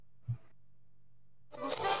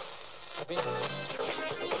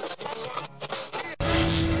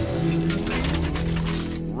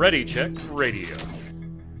Ready Check Radio.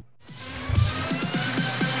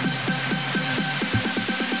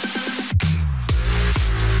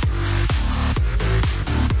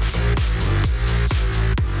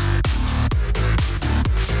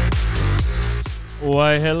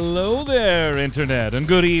 Why, hello there, Internet, and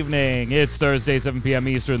good evening. It's Thursday, 7 p.m.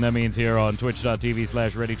 Eastern. That means here on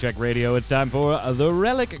twitch.tv/ReadyCheckRadio. It's time for the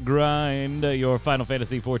Relic Grind, your Final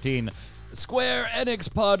Fantasy XIV Square Enix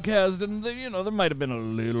podcast. And, there might have been a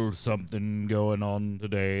little something going on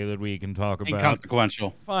today that we can talk about.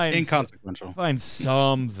 Inconsequential. Find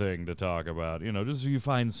something to talk about. Just you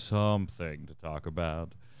find something to talk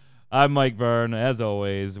about. I'm Mike Byrne, as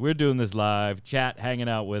always. We're doing this live. Chat, hanging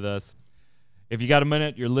out with us. If you got a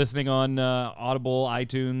minute, you're listening on Audible,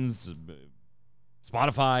 iTunes,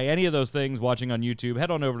 Spotify, any of those things, watching on YouTube, head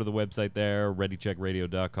on over to the website there,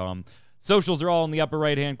 readycheckradio.com. Socials are all in the upper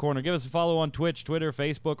right-hand corner. Give us a follow on Twitch, Twitter,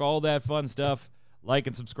 Facebook, all that fun stuff. Like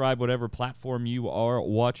and subscribe whatever platform you are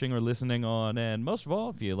watching or listening on. And most of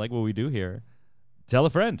all, if you like what we do here, tell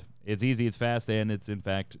a friend. It's easy, it's fast, and it's, in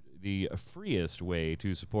fact, the freest way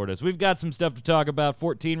to support us. We've got some stuff to talk about,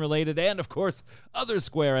 14-related, and, of course, other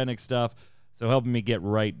Square Enix stuff. So helping me get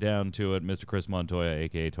right down to it, Mr. Chris Montoya,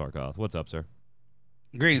 a.k.a. Tarkoth. What's up, sir?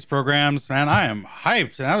 Greetings, programs. Man, I am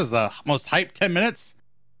hyped. That was the most hyped 10 minutes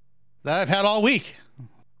that I've had all week.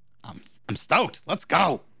 I'm stoked. Let's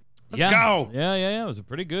go. Let's go. Yeah. It was a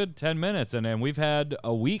pretty good 10 minutes. And we've had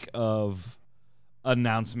a week of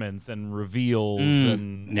announcements and reveals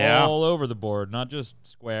and all over the board, not just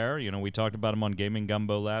Square. We talked about them on Gaming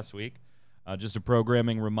Gumbo last week. Just a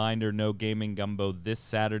programming reminder, no Gaming Gumbo this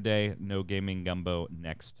Saturday, no Gaming Gumbo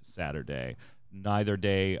next Saturday. Neither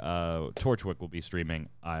day Torchwick will be streaming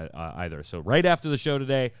either. So right after the show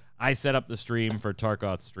today, I set up the stream for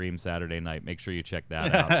Tarkoth's stream Saturday night. Make sure you check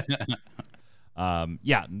that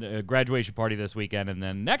out. Graduation party this weekend, and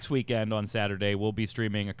then next weekend on Saturday, we'll be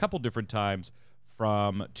streaming a couple different times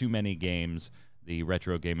from Too Many Games, the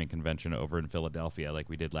retro gaming convention over in Philadelphia like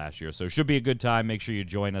we did last year. So it should be a good time. Make sure you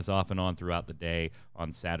join us off and on throughout the day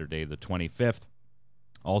on Saturday the 25th.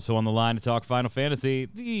 Also on the line to talk Final Fantasy,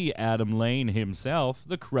 the Adam Lane himself,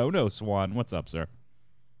 the Chrono Swan. What's up, sir?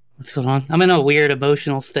 What's going on? I'm in a weird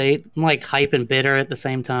emotional state. I'm like hype and bitter at the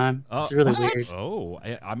same time. It's really weird. Oh,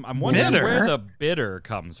 I'm wondering where the bitter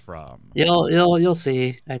comes from. You'll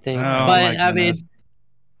see, I think. I'm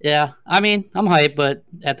hyped, but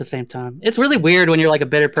at the same time, it's really weird when you're like a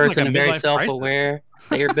bitter person and very self-aware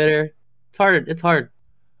that you're bitter. It's hard.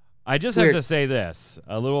 I just have to say this,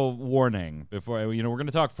 a little warning before, we're going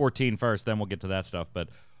to talk 14 first, then we'll get to that stuff. But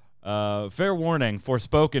fair warning,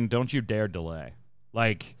 Forspoken, don't you dare delay.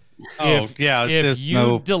 Like, if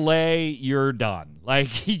you delay, you're done.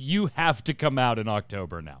 Like, you have to come out in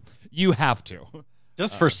October now. You have to.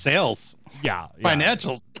 Just for sales. Yeah.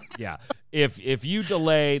 Financials. Yeah. If you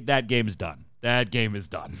delay, that game's done. That game is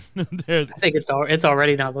done. I think it's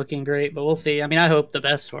already not looking great, but we'll see. I mean, I hope the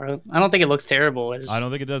best for it. I don't think it looks terrible. I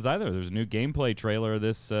don't think it does either. There's a new gameplay trailer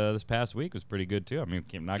this past week. It was pretty good, too. I mean,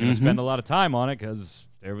 I'm not going to spend a lot of time on it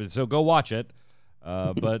so go watch it.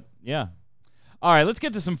 But, yeah. All right, let's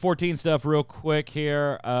get to some 14 stuff real quick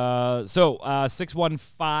here.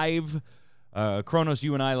 615, Kronos,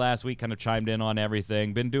 you and I last week kind of chimed in on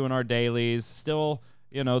everything. Been doing our dailies. Still,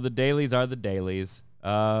 the dailies are the dailies.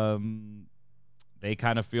 They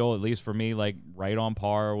kind of feel, at least for me, like right on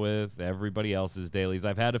par with everybody else's dailies.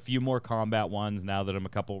 I've had a few more combat ones now that I'm a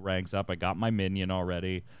couple ranks up. I got my minion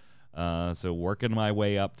already, so working my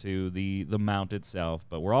way up to the mount itself.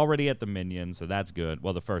 But we're already at the minion, so that's good.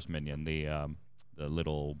 Well, the first minion, the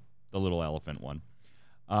little elephant one.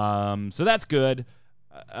 So that's good.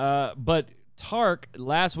 But Tark,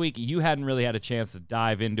 last week you hadn't really had a chance to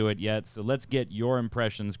dive into it yet, so let's get your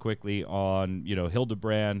impressions quickly on,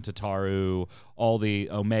 Hildebrand, Tataru, all the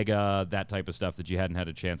Omega, that type of stuff that you hadn't had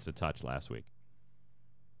a chance to touch last week.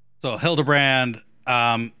 So Hildebrand,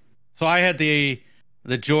 so I had the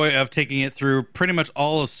joy of taking it through pretty much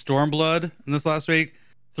all of Stormblood in this last week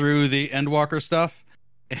through the Endwalker stuff,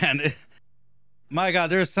 and my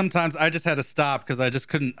God, there's sometimes I just had to stop because I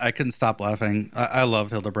couldn't stop laughing. I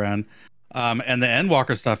love Hildebrand. And the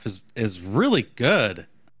Endwalker stuff is really good.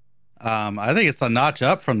 I think it's a notch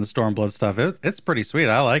up from the Stormblood stuff. It's pretty sweet.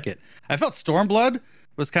 I like it. I felt Stormblood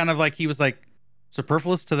was kind of like he was like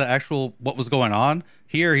superfluous to the actual what was going on.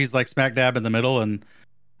 Here he's like smack dab in the middle, and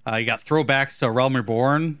you got throwbacks to Realm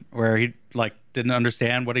Reborn where he like didn't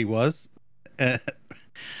understand what he was.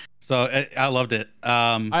 So I loved it.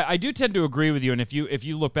 I do tend to agree with you, and if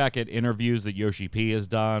you look back at interviews that Yoshi P has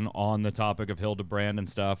done on the topic of Hildebrand and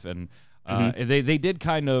stuff, and they did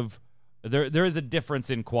kind of There is a difference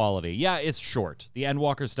in quality. Yeah, it's short. The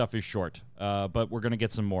Endwalker stuff is short, but we're going to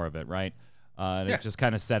get some more of it, right? And it's just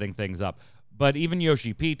kind of setting things up. But even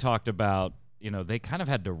Yoshi P talked about, they kind of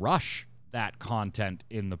had to rush that content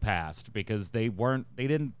in the past because they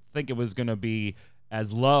didn't think it was going to be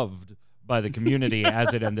as loved by the community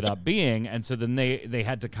as it ended up being. And so then they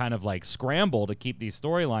had to kind of like scramble to keep these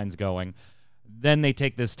storylines going. Then they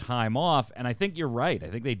take this time off, and I think you're right. I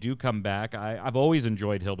think they do come back. I've always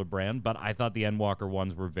enjoyed Hildebrand, but I thought the Endwalker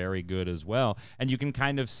ones were very good as well. And you can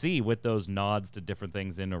kind of see with those nods to different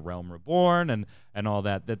things in A Realm Reborn and all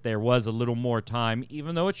that there was a little more time,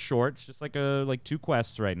 even though it's short. It's just like 2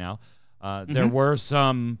 quests right now. There was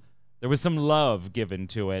some love given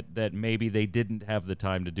to it that maybe they didn't have the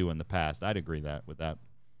time to do in the past. I'd agree with that.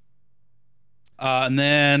 And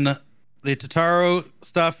then the Totaro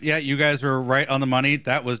stuff, yeah, you guys were right on the money.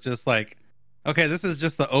 That was just like, okay, this is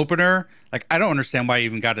just the opener. Like, I don't understand why it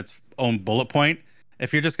even got its own bullet point.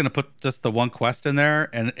 If you're just going to put just the one quest in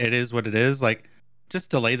there and it is what it is, like,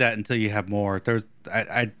 just delay that until you have more.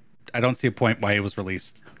 I don't see a point why it was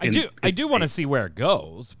released. I do want to see where it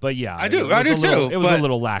goes, but yeah. I do too. It was a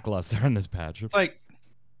little lackluster in this patch. It's like,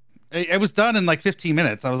 it was done in like 15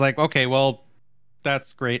 minutes. I was like, okay, well,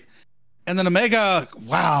 that's great. And then Omega,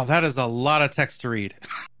 wow, that is a lot of text to read.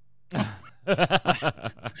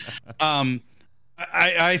 I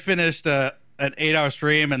finished an 8-hour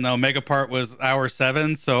stream, and the Omega part was hour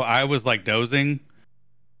 7, so I was like dozing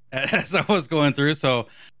as I was going through. So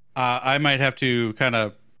I might have to kind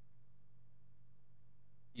of,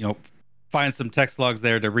 find some text logs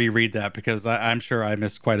there to reread that because I'm sure I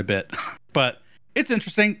missed quite a bit. But it's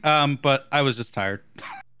interesting. But I was just tired.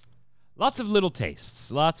 Lots of little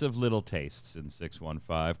tastes in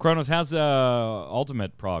 615. Kronos, how's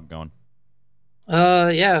Ultimate Prog going?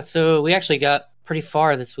 Yeah, so we actually got pretty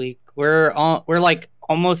far this week. We're like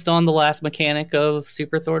almost on the last mechanic of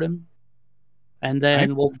Super Thornton. And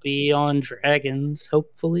then we'll be on Dragons,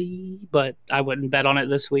 hopefully, but I wouldn't bet on it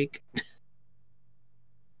this week.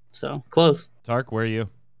 So, close. Tark, where are you?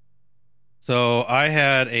 So, I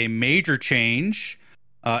had a major change.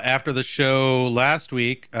 After the show last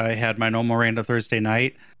week, I had my normal random Thursday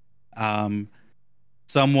night.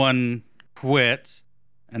 Someone quit,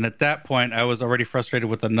 and at that point, I was already frustrated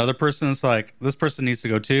with another person. It's like, this person needs to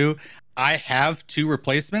go too. I have 2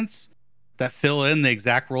 replacements that fill in the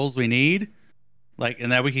exact roles we need,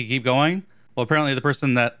 and that we can keep going. Well, apparently, the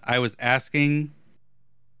person that I was asking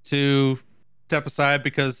to step aside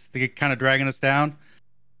because they're kind of dragging us down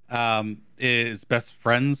is best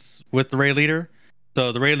friends with the raid leader.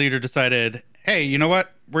 So the raid leader decided, hey, you know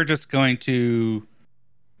what? We're just going to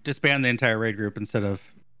disband the entire raid group instead of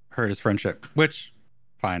hurt his friendship, which,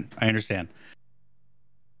 fine, I understand.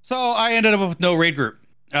 So I ended up with no raid group.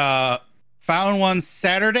 Found one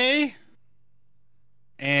Saturday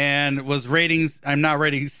and was raiding. I'm not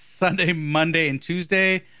raiding Sunday, Monday, and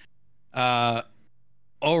Tuesday.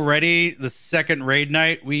 Already the second raid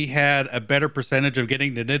night, we had a better percentage of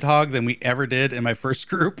getting to Nidhogg than we ever did in my first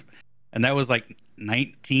group. And that was like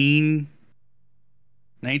 19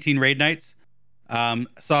 raid nights.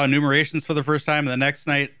 Saw enumerations for the first time, and the next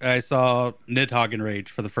night I saw Nidhogg and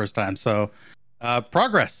Rage for the first time. So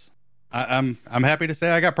progress. I'm happy to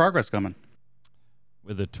say I got progress coming.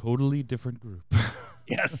 With a totally different group.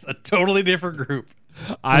 Yes, a totally different group.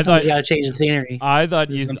 I thought you gotta change the scenery. I thought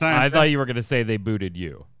you were gonna say they booted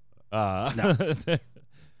you. No.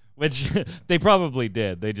 Which they probably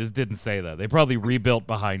did. They just didn't say that. They probably rebuilt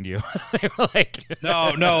behind you. They were like,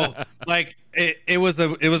 no. Like it was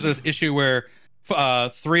an issue where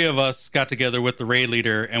 3 of us got together with the raid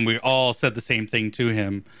leader, and we all said the same thing to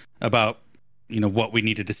him about what we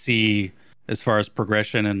needed to see as far as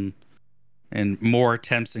progression and more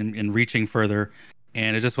attempts in reaching further,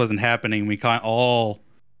 and it just wasn't happening. We can't all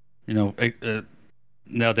nail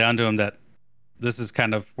down to him that this is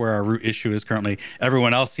kind of where our root issue is currently.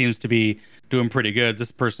 Everyone else seems to be doing pretty good.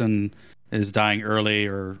 This person is dying early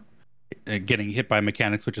or getting hit by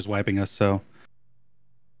mechanics, which is wiping us. So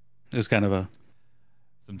it was kind of a...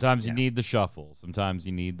 Sometimes you need the shuffle.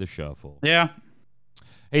 Yeah.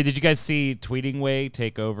 Hey, did you guys see Tweeting Way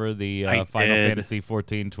take over the Final Fantasy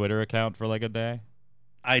XIV Twitter account for like a day?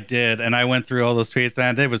 I did, and I went through all those tweets,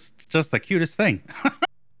 and it was just the cutest thing.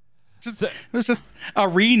 It was just a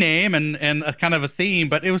rename and a kind of a theme,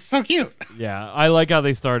 but it was so cute. Yeah, I like how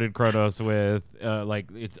they started Kronos with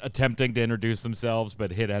it's attempting to introduce themselves,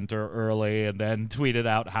 but hit enter early, and then tweeted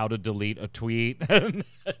out how to delete a tweet.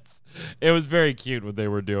 It was very cute what they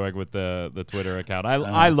were doing with the Twitter account.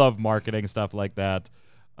 I love marketing stuff like that.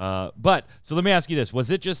 But so let me ask you this: was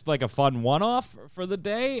it just like a fun one-off for the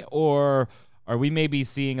day, or Are we maybe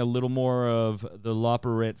seeing a little more of the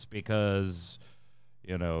Loporrits because,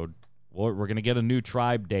 we're going to get a new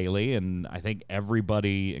tribe daily, and I think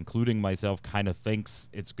everybody, including myself, kind of thinks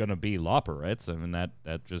it's going to be Loporrits. I mean,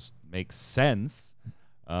 that just makes sense.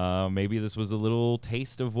 Maybe this was a little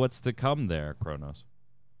taste of what's to come there, Kronos.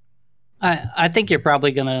 I think you're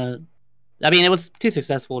probably going to... I mean, it was too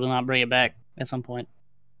successful to not bring it back at some point.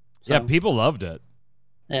 So, yeah, people loved it.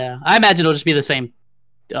 Yeah, I imagine it'll just be the same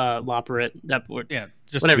Loporrit.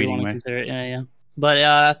 Just whatever you want to consider it. Yeah.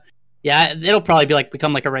 But... yeah, it'll probably be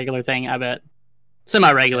become a regular thing. I bet,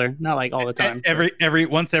 semi-regular, not all the time.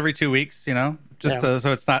 Once every 2 weeks, so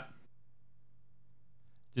it's not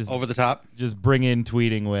just over the top. Just bring in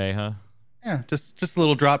tweeting way, huh? Yeah, just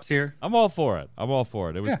little drops here. I'm all for it.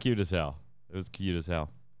 It was cute as hell.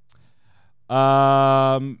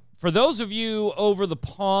 For those of you over the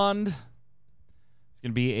pond, it's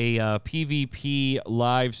gonna be a PvP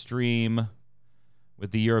live stream with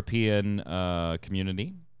the European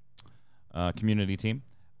community team.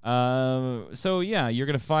 So yeah, you're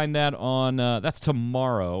gonna find that on that's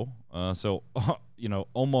tomorrow. So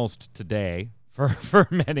almost today for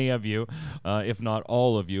many of you, if not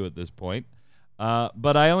all of you at this point.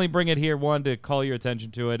 But I only bring it here to call your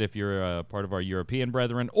attention to it if you're part of our European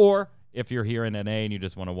brethren, or if you're here in NA and you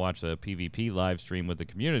just want to watch the PvP live stream with the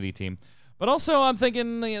community team. But also, I'm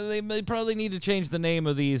thinking they probably need to change the name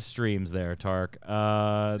of these streams there, Tark.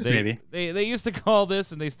 Maybe. They used to call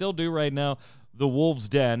this, and they still do right now, the Wolves'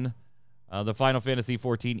 Den, the Final Fantasy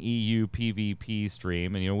XIV EU PvP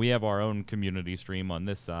stream. And, we have our own community stream on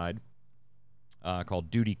this side called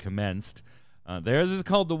Duty Commenced. Theirs is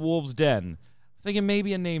called the Wolves' Den. I'm thinking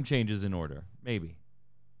maybe a name change is in order. Maybe.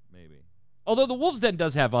 Although the Wolves' Den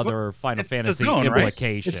does have other Final Fantasy implications.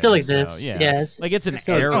 Right? It still exists. So, yeah. Yes. It's an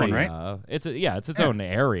area. Zone, right? It's its own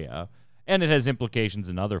area. And it has implications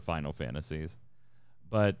in other Final Fantasies.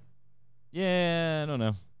 But yeah, I don't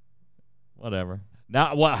know. Whatever.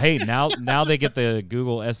 Now now they get the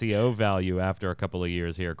Google SEO value after a couple of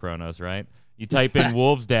years here, Kronos, right? You type in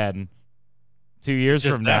Wolves' Den 2 years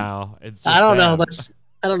from now. It's just I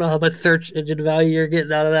don't know how much search engine value you're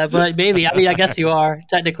getting out of that, but maybe. I mean, I guess you are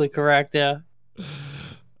technically correct. Yeah.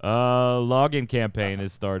 Login campaign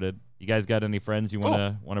has started. You guys got any friends you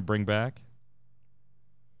want to bring back?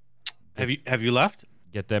 Have you left?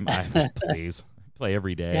 Get them, please. Play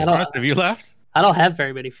every day. Yeah, have you left? I don't have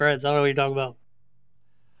very many friends. I don't know what you're talking about.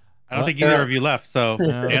 I don't think either of you left. So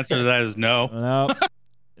the answer to that is no. No.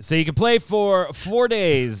 So you can play for 4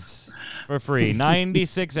 days. For free,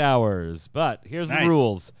 96 hours. But here's the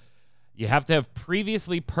rules. You have to have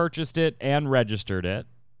previously purchased it and registered it,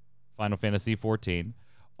 Final Fantasy XIV.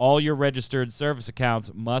 All your registered service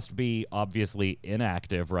accounts must be obviously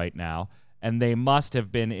inactive right now, and they must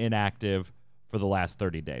have been inactive for the last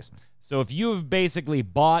 30 days. So if you have basically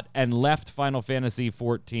bought and left Final Fantasy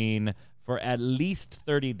XIV for at least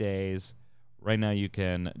 30 days, right now you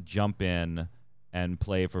can jump in and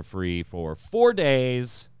play for free for 4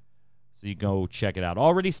 days. So you go check it out.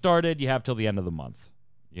 Already started. You have till the end of the month.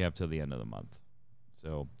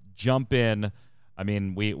 So jump in. I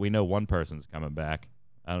mean, we know one person's coming back.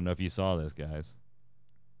 I don't know if you saw this, guys.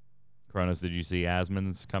 Kronos, did you see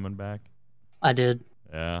Asmon's coming back? I did.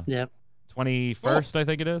 Yeah. Yep. 21st, I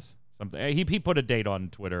think it is. Something. He put a date on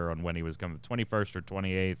Twitter on when he was coming. 21st or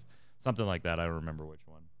 28th, something like that. I don't remember which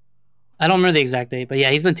one. I don't remember the exact date, but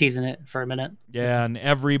yeah, he's been teasing it for a minute. Yeah, and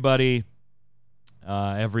everybody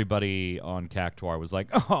on Cactuar was like,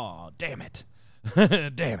 "Oh, damn it,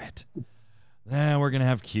 damn it! We're gonna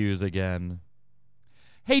have queues again."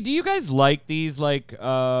 Hey, do you guys like these? We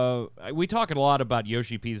talk a lot about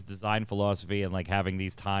Yoshi P's design philosophy and having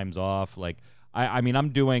these times off. I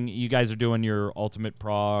mean, you guys are doing your ultimate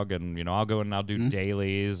prog, and I'll go and I'll do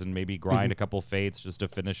dailies and maybe grind a couple fates just to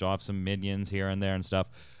finish off some minions here and there and stuff.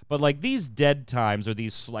 But these dead times, or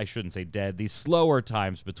I shouldn't say dead, these slower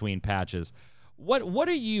times between patches. What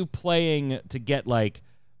are you playing to get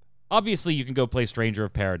obviously you can go play Stranger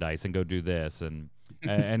of Paradise and go do this and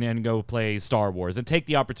then go play Star Wars and take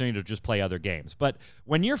the opportunity to just play other games. But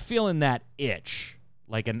when you're feeling that itch,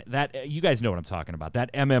 you guys know what I'm talking about,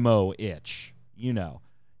 that MMO itch,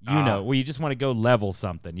 where you just want to go level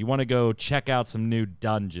something. You want to go check out some new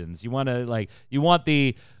dungeons. You want to you want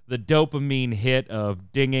the dopamine hit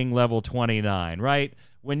of dinging level 29, right?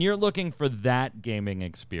 When you're looking for that gaming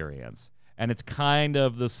experience, and it's kind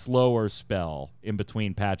of the slower spell in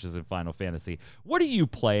between patches in Final Fantasy. What are you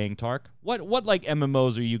playing, Tark? What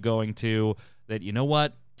MMOs are you going to that,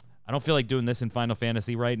 I don't feel like doing this in Final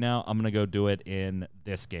Fantasy right now. I'm going to go do it in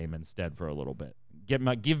this game instead for a little bit.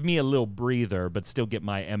 Give me a little breather, but still get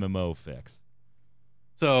my MMO fix.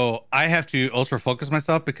 So I have to ultra focus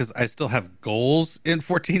myself because I still have goals in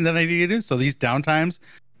 14 that I need to do. So these downtimes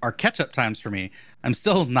are catch-up times for me. I'm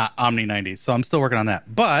still not Omni 90, so I'm still working on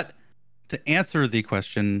that. But to answer the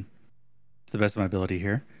question to the best of my ability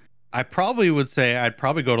here, I probably would say I'd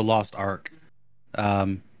probably go to Lost Ark.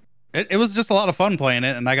 It was just a lot of fun playing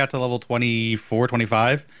it, and I got to level 24,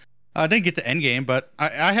 25. I didn't get to endgame, but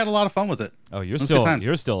I had a lot of fun with it. Oh, you're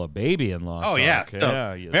still a baby in Lost Ark.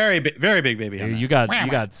 Yeah, very big baby. You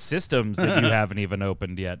got systems that you haven't even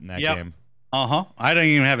opened yet in that game. I don't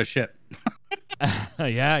even have a ship.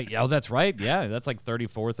 Yeah. Oh, that's right. Yeah, that's like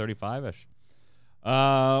 34, 35ish.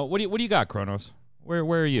 What do you got, Kronos? Where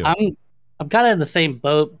are you? I'm kind of in the same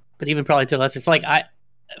boat, but even probably to less. It's like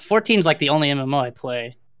 14's like the only MMO I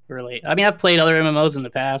play. Really, I mean, I've played other MMOs in the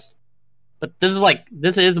past, but this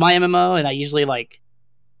is my MMO, and I usually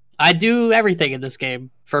I do everything in this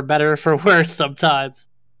game, for better or for worse sometimes.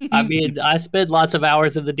 I mean, I spend lots of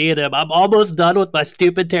hours in the D&M. I'm almost done with my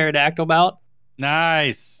stupid pterodactyl mount.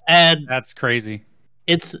 Nice. And that's crazy.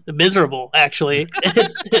 It's miserable, actually.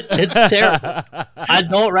 It's terrible. I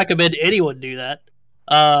don't recommend anyone do that,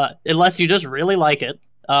 unless you just really like it,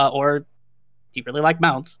 or you really like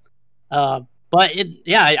mounts. But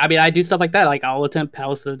I mean, I do stuff like that. Like, I'll attempt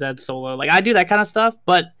Palace of the Dead solo. Like, I do that kind of stuff.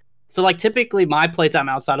 But so, like, typically my playtime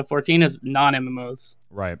outside of 14 is non-MMOs.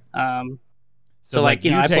 Right. So like,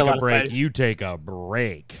 you I take play a break. You take a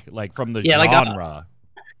break, like, from the genre.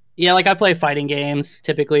 Like I play fighting games.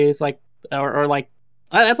 Typically, it's like, or like,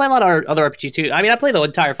 I play a lot of other RPG too. I mean, I play the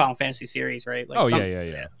entire Final Fantasy series, right? Like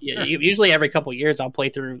yeah. Usually every couple of years, I'll play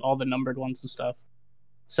through all the numbered ones and stuff.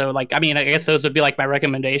 So, like, I mean, I guess those would be like my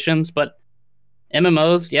recommendations, but.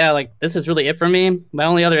 MMOs, like, this is really it for me. My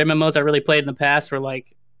only other MMOs I really played in the past were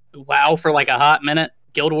like WoW for like a hot minute,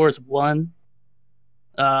 Guild Wars 1.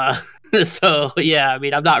 So yeah, I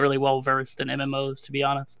mean, I'm not really well versed in MMOs, to be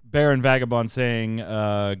honest. Baron Vagabond saying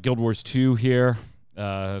Guild Wars 2 here.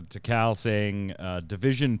 To Cal saying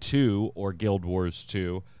Division 2 or Guild Wars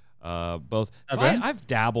 2. Both. So I've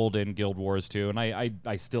dabbled in Guild Wars 2, and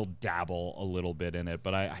I still dabble a little bit in it,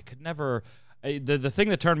 but I could never. The thing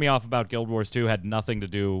that turned me off about Guild Wars 2 had nothing to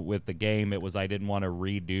do with the game. It was I didn't want to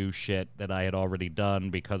redo shit that I had already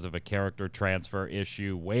done because of a character transfer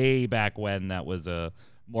issue way back when. That was a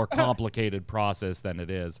more complicated process than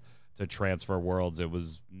it is to transfer worlds. It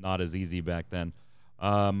was not as easy back then.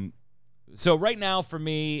 So right now for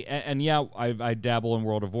me, and I dabble in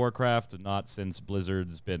World of Warcraft, not since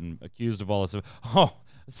Blizzard's been accused of all this. Oh,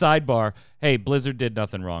 sidebar. Hey, Blizzard did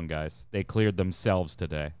nothing wrong, guys. They cleared themselves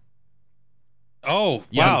today. Oh,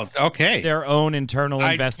 wow. Okay. Their own internal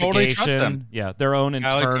investigation. Totally trust them. Yeah, their own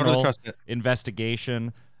internal totally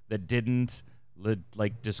investigation that didn't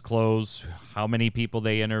disclose how many people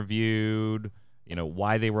they interviewed,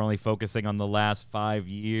 why they were only focusing on the last 5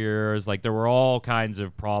 years. Like, there were all kinds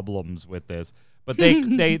of problems with this. But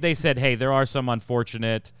they said, hey, there are some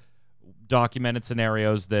unfortunate documented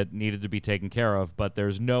scenarios that needed to be taken care of, but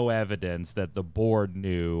there's no evidence that the board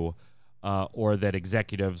knew or that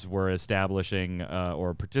executives were establishing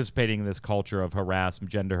or participating in this culture of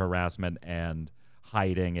gender harassment and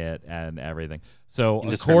hiding it and everything. So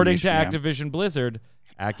according to Activision Blizzard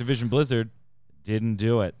didn't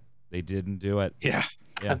do it. They didn't do it. Yeah.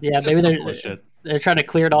 Maybe they're trying to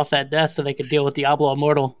clear it off that desk so they could deal with Diablo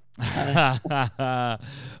Immortal. I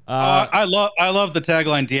love the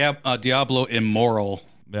tagline Diablo Immoral.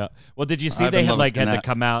 Yeah. Well, did you see they had to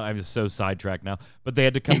come out? I'm just so sidetracked now, but they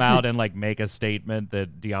had to come out and make a statement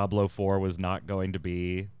that Diablo 4 was not going to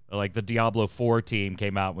be the Diablo 4 team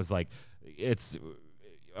came out and was like,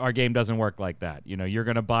 our game doesn't work like that. You're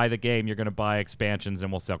going to buy the game, you're going to buy expansions, and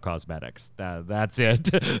we'll sell cosmetics. That's it.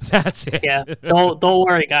 That's it. Yeah. Don't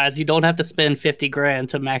worry, guys. You don't have to spend $50,000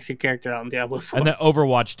 to max your character out in Diablo 4. And then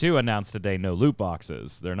Overwatch 2 announced today no loot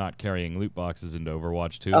boxes. They're not carrying loot boxes into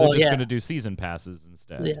Overwatch 2. They're just going to do season passes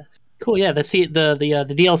instead. Yeah. Cool. Yeah. The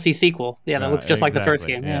DLC sequel. Yeah. That looks just like the first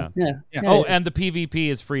game. Yeah. Oh, and the PvP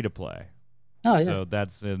is free to play. Oh, yeah. So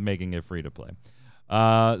that's making it free to play.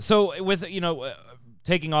 So with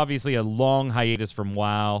taking obviously a long hiatus from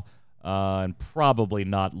WoW and probably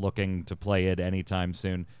not looking to play it anytime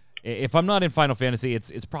soon. If I'm not in Final Fantasy,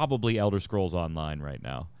 it's probably Elder Scrolls Online right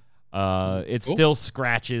now. It still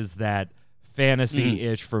scratches that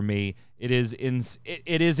fantasy-ish for me. It is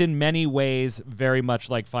in many ways very much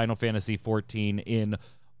like Final Fantasy 14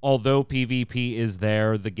 although PvP is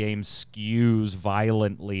there, the game skews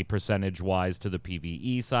violently percentage-wise to the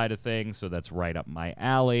PvE side of things, so that's right up my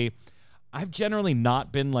alley. I've generally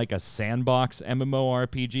not been a sandbox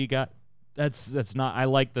MMORPG guy. That's not. I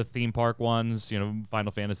like the theme park ones,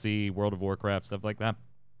 Final Fantasy, World of Warcraft, stuff like that.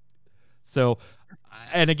 So,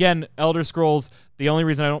 and again, Elder Scrolls, the only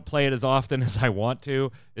reason I don't play it as often as I want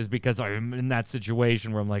to is because I'm in that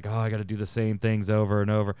situation where I'm like, oh, I got to do the same things over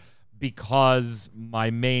and over. Because my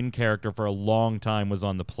main character for a long time was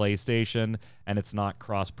on the PlayStation, and it's not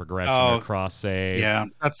cross progression or cross save. Yeah,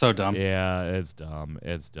 that's so dumb. Yeah, it's dumb.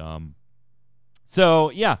 It's dumb. So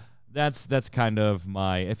yeah, that's kind of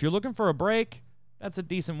my. If you're looking for a break, that's a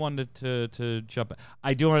decent one to jump.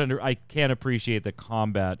 I can't appreciate that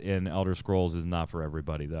combat in Elder Scrolls is not for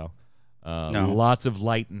everybody though. No. Lots of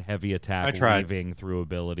light and heavy attack weaving through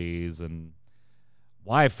abilities and.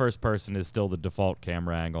 Why first person is still the default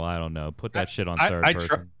camera angle? I don't know. Put that shit on third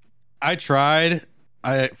person. I tried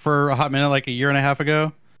for a hot minute, like a year and a half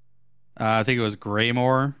ago. I think it was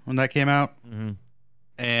Greymore when that came out. Mm-hmm.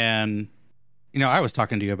 And I was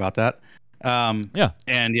talking to you about that. Yeah.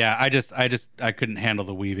 And yeah, I couldn't handle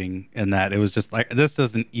the weaving in that. It was just like, this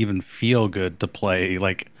doesn't even feel good to play.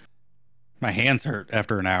 Like my hands hurt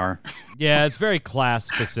after an hour. Yeah, it's very class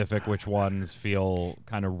specific which ones feel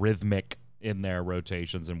kind of rhythmic in their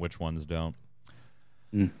rotations and which ones don't.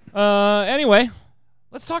 Anyway,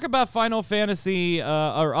 let's talk about Final Fantasy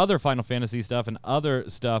or other Final Fantasy stuff and other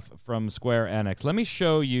stuff from Square Enix. Let me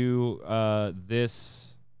show you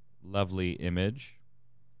this lovely image.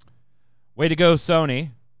 Way to go, Sony,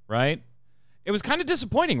 right? It was kind of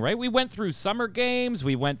disappointing, right? We went through Summer Games.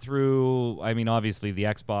 We went through, obviously the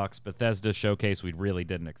Xbox Bethesda showcase. We really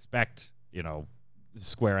didn't expect,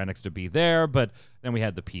 Square Enix to be there, but then we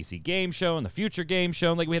had the PC game show and the future game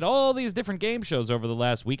show. Like we had all these different game shows over the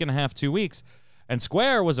last week and a half, 2 weeks, and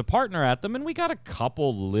Square was a partner at them, and we got a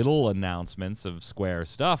couple little announcements of Square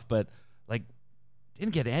stuff, but like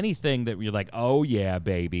didn't get anything that you're like, oh yeah,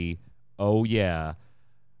 baby, oh yeah.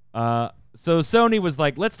 So Sony was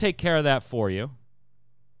like, let's take care of that for you,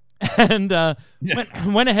 and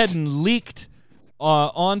went ahead and leaked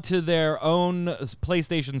onto their own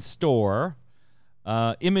PlayStation Store.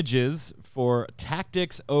 Images for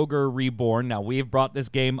Tactics Ogre Reborn. Now, we've brought this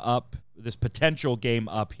potential game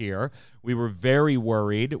up here. We were very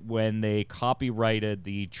worried when they copyrighted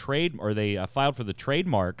the trade, or they filed for the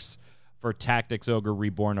trademarks for Tactics Ogre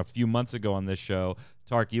Reborn a few months ago on this show.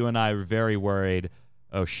 Tark, you and I were very worried.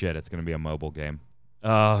 Oh, shit, it's going to be a mobile game.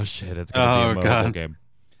 Oh, shit, it's going to be a mobile game.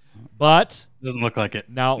 But doesn't look like it.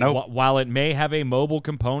 Now, while it may have a mobile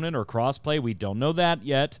component or crossplay, we don't know that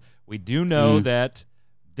yet. We do know that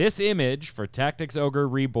this image for Tactics Ogre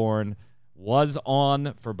Reborn was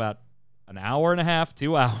on for about an hour and a half,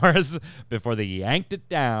 2 hours before they yanked it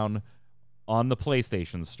down on the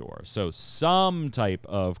PlayStation Store. So some type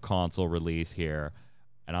of console release here.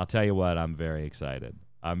 And I'll tell you what, I'm very excited.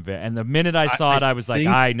 And the minute I saw it, I was like,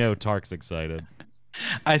 I know Tark's excited.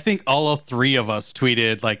 I think all three of us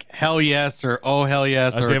tweeted like hell yes or oh hell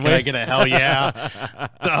yes or can I get a hell yeah?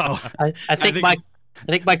 So I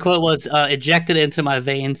think my quote was eject it into my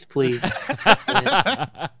veins, please.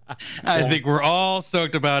 I think we're all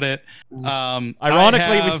stoked about it.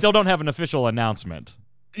 Ironically, we still don't have an official announcement.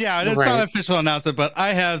 Yeah, it's not an official announcement, but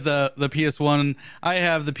I have the PS1, I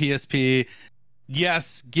have the PSP.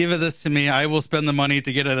 Yes, give this to me. I will spend the money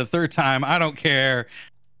to get it a third time. I don't care.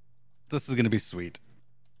 This is going to be sweet.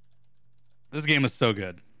 This game is so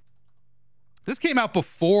good. This came out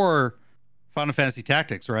before Final Fantasy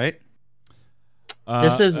Tactics, right?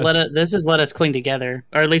 This is Let Us Cling Together,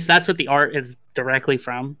 or at least that's what the art is directly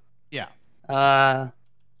from. Yeah. I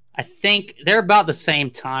think they're about the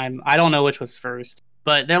same time. I don't know which was first,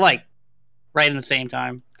 but they're like right in the same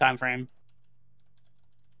time frame.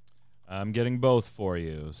 I'm getting both for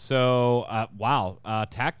you. So, wow.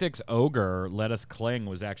 Tactics Ogre Let Us Cling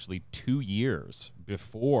was actually 2 years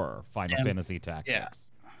before Final Fantasy Tactics.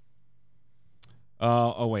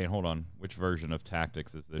 Yeah. Wait, hold on. Which version of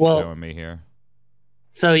Tactics is this showing me here?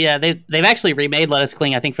 So, yeah, they've actually remade Let Us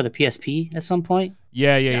Cling, I think, for the PSP at some point.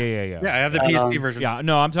 Yeah. Yeah, I have the PSP version. Yeah,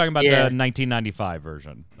 no, I'm talking about the 1995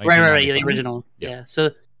 version. Right, the original. Yeah.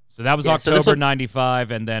 So that was October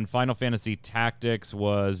 95, and then Final Fantasy Tactics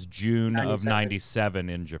was June 97. Of 97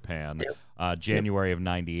 in Japan, January of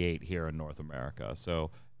 98 here in North America.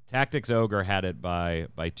 So Tactics Ogre had it by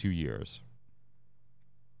 2 years.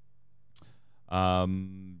 Yeah,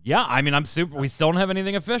 I'm super. We still don't have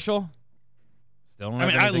anything official.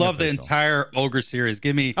 I love the entire Ogre series.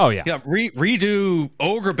 Give me, redo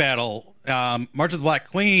Ogre Battle, March of the Black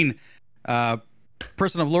Queen,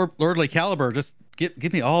 Person of Lordly Caliber. Just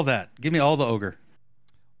give me all that. Give me all the Ogre.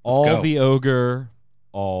 The Ogre,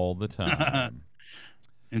 all the time.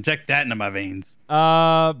 Inject that into my veins.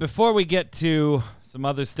 Before we get to some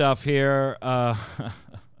other stuff here,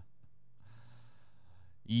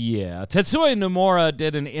 Yeah, Tetsuya Nomura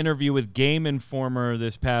did an interview with Game Informer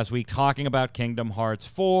this past week talking about Kingdom Hearts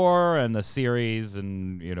 4 and the series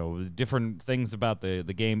and, different things about the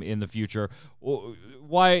game in the future.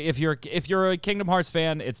 Why, if you're a Kingdom Hearts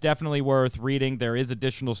fan, it's definitely worth reading. There is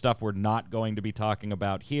additional stuff we're not going to be talking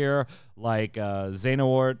about here, like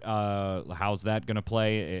Xehanort. How's that going to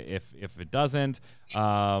play if it doesn't?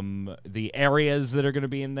 The areas that are going to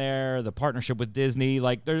be in there, the partnership with Disney.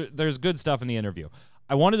 Like there's good stuff in the interview.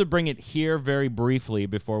 I wanted to bring it here very briefly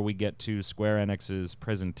before we get to Square Enix's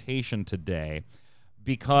presentation today,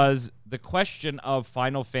 because the question of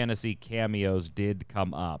Final Fantasy cameos did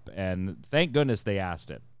come up, and thank goodness they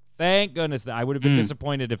asked it. Thank goodness. I would have been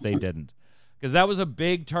disappointed if they didn't, because that was a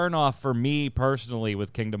big turnoff for me personally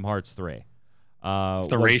with Kingdom Hearts 3.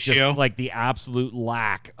 The ratio? Just like the absolute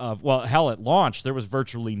lack of, well, hell, at launch, there was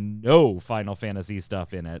virtually no Final Fantasy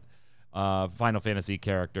stuff in it. Final Fantasy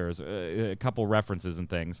characters, a couple references and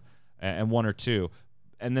things, and one or two.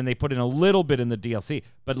 And then they put in a little bit in the DLC.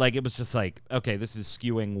 But, it was just like, okay, this is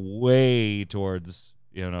skewing way towards,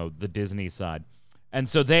 the Disney side. And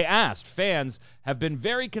so they asked, fans have been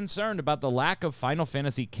very concerned about the lack of Final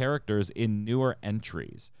Fantasy characters in newer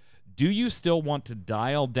entries. Do you still want to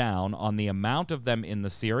dial down on the amount of them in the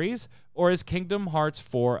series, or is Kingdom Hearts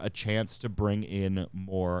 4 a chance to bring in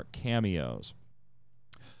more cameos?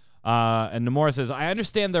 And Nomura says, I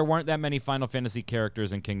understand there weren't that many Final Fantasy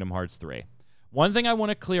characters in Kingdom Hearts 3. One thing I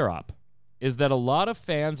want to clear up is that a lot of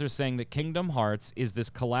fans are saying that Kingdom Hearts is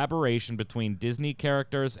this collaboration between Disney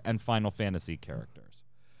characters and Final Fantasy characters.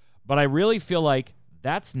 But I really feel like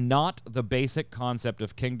that's not the basic concept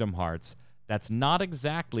of Kingdom Hearts. That's not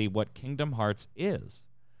exactly what Kingdom Hearts is.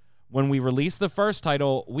 When we released the first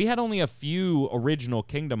title, we had only a few original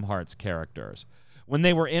Kingdom Hearts characters. When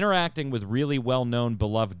they were interacting with really well-known,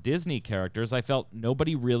 beloved Disney characters, I felt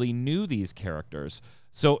nobody really knew these characters.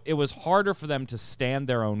 So it was harder for them to stand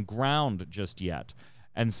their own ground just yet.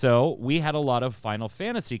 And so we had a lot of Final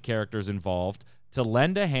Fantasy characters involved to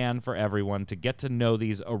lend a hand for everyone to get to know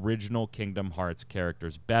these original Kingdom Hearts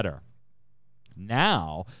characters better.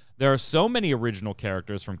 Now, there are so many original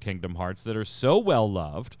characters from Kingdom Hearts that are so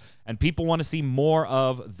well-loved, and people want to see more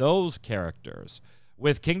of those characters.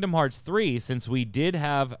 With Kingdom Hearts 3, since we did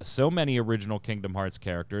have so many original Kingdom Hearts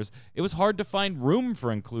characters, it was hard to find room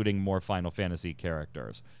for including more Final Fantasy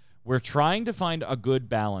characters. We're trying to find a good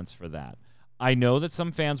balance for that. I know that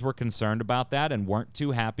some fans were concerned about that and weren't too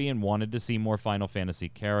happy and wanted to see more Final Fantasy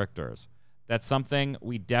characters. That's something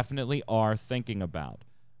we definitely are thinking about.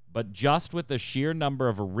 But just with the sheer number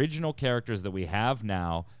of original characters that we have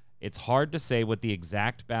now, it's hard to say what the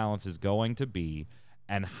exact balance is going to be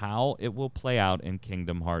and how it will play out in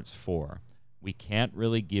Kingdom Hearts 4. We can't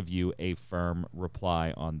really give you a firm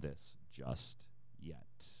reply on this just yet.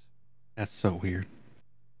 That's so weird.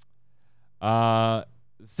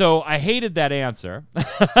 So I hated that answer.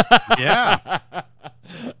 Yeah.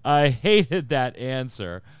 I hated that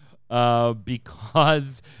answer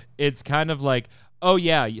because it's kind of like, oh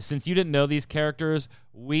yeah, since you didn't know these characters,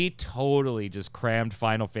 we totally just crammed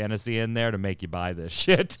Final Fantasy in there to make you buy this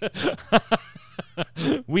shit.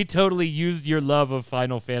 We totally used your love of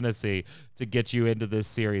Final Fantasy to get you into this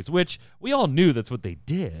series, which we all knew that's what they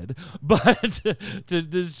did, but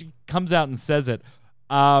this comes out and says it.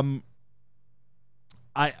 I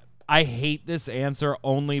hate this answer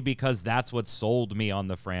only because that's what sold me on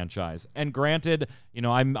the franchise. And granted,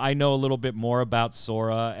 I know a little bit more about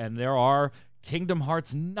Sora, and there are Kingdom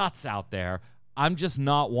Hearts nuts out there. I'm just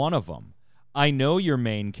not one of them. I know your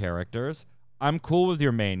main characters. I'm cool with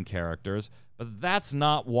your main characters, but that's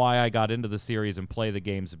not why I got into the series and play the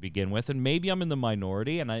games to begin with. And maybe I'm in the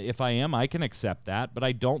minority, and if I am, I can accept that, but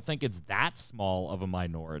I don't think it's that small of a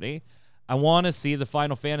minority. I want to see the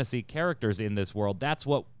Final Fantasy characters in this world. That's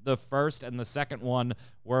what the first and the second one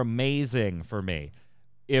were amazing for me.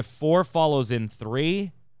 If 4 follows in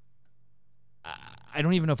 3, I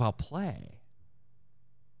don't even know if I'll play.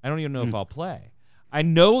 I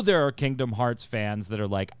know there are Kingdom Hearts fans that are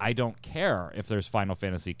like, I don't care if there's Final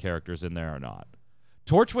Fantasy characters in there or not.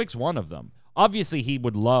 Torchwick's one of them. Obviously, he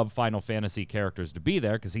would love Final Fantasy characters to be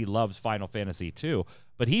there because he loves Final Fantasy too.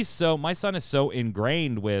 But my son is so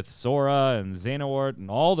ingrained with Sora and Xehanort and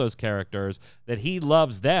all those characters that he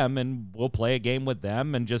loves them and will play a game with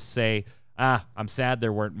them and just say, I'm sad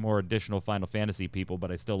there weren't more additional Final Fantasy people,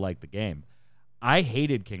 but I still like the game. I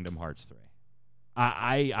hated Kingdom Hearts 3.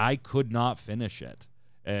 I could not finish it.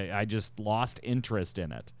 I just lost interest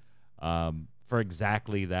in it for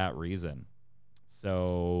exactly that reason.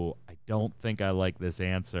 So I don't think I like this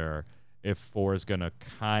answer if 4 is going to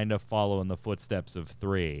kind of follow in the footsteps of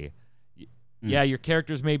 3. Yeah, your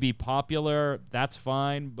characters may be popular. That's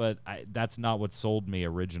fine, but that's not what sold me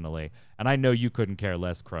originally. And I know you couldn't care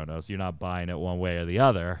less, Kronos. You're not buying it one way or the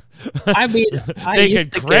other. I mean, they can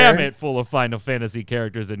cram it full of Final Fantasy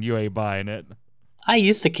characters, and you ain't buying it. I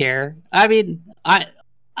used to care. I mean, I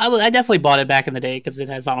definitely bought it back in the day because it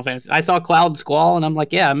had Final Fantasy. I saw Cloud Squall, and I'm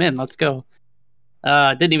like, yeah, I'm in. Let's go.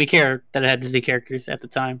 Didn't even care that it had Disney characters at the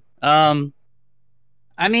time.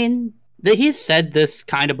 I mean, he's said this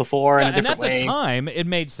kind of before in a different way. And at the time, it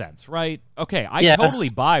made sense, right? Okay, I totally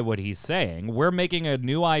buy what he's saying. We're making a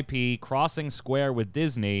new IP, crossing Square with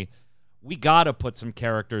Disney. We got to put some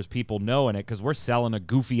characters people know in it because we're selling a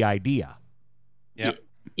goofy idea. Yep.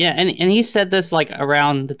 Yeah, and he said this like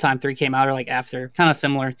around the time 3 came out or like after, kind of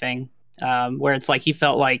similar thing, where it's like he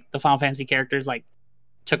felt like the Final Fantasy characters like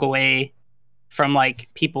took away from like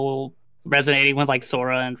people resonating with like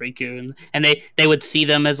Sora and Riku, and they would see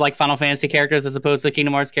them as like Final Fantasy characters as opposed to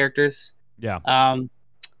Kingdom Hearts characters. Yeah.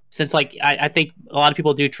 Since like I think a lot of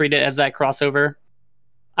people do treat it as that crossover.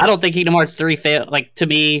 I don't think Kingdom Hearts 3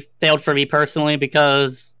 failed for me personally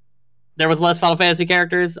because there was less Final Fantasy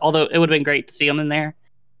characters, although it would have been great to see them in there.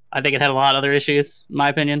 I think it had a lot of other issues, in my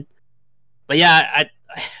opinion. But yeah,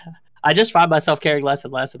 I just find myself caring less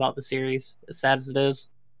and less about the series, as sad as it is.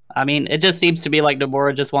 I mean, it just seems to be like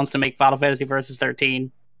Nomura just wants to make Final Fantasy Versus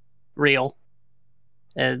 13 real,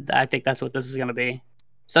 and I think that's what this is going to be.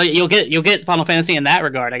 So you'll get Final Fantasy in that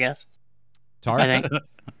regard, I guess. Tark,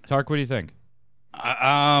 what do you think?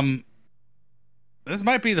 This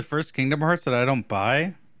might be the first Kingdom Hearts that I don't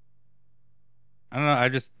buy. I don't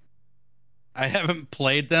know. I haven't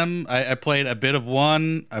played them. I played a bit of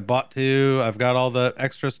 1. I bought 2. I've got all the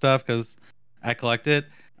extra stuff because I collect it.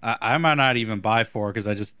 I might not even buy 4 because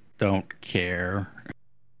I just don't care.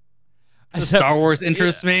 Star Wars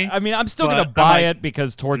interests me. I mean, I'm still going to buy it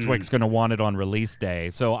because Torchwick's going to want it on release day.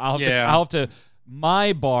 So I'll have to.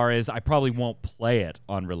 My bar is I probably won't play it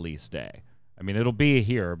on release day. I mean, it'll be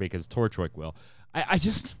here because Torchwick will. I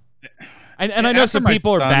just. And I know some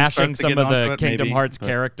people are bashing some of the Kingdom Hearts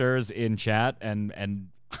characters in chat, and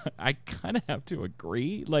I kind of have to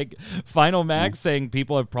agree. Like Final Max saying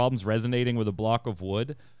people have problems resonating with a block of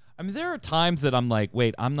wood. I mean, there are times that I'm like,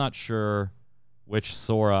 wait, I'm not sure which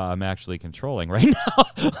Sora I'm actually controlling right now.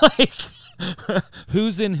 Like,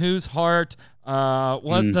 who's in whose heart? So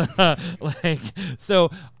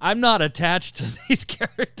I'm not attached to these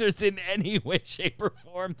characters in any way, shape, or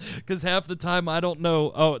form because half the time I don't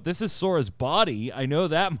know. Oh, this is Sora's body. I know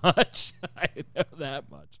that much.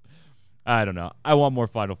 I don't know. I want more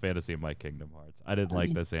Final Fantasy in my Kingdom Hearts. I didn't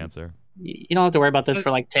like this answer. You don't have to worry about this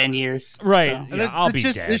for like 10 years. Right. So. Yeah, I'll be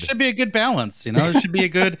dead. It should be a good balance, you know? It should be a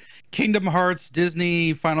good Kingdom Hearts,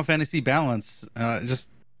 Disney, Final Fantasy balance.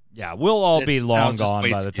 Yeah, we'll all be long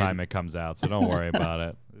gone by the time it comes out, so don't worry about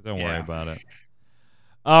it. Don't worry about it.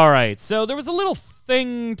 All right, so there was a little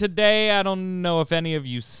thing today. I don't know if any of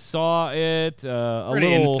you saw it.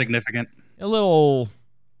 Pretty insignificant. It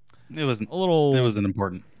wasn't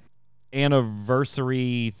important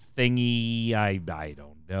anniversary thingy. I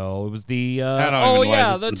don't know. It was the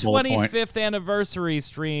the 25th anniversary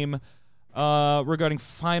stream regarding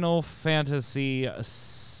Final Fantasy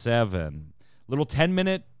VII. Little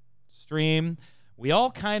 10-minute stream. We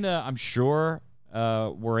all kind of, I'm sure,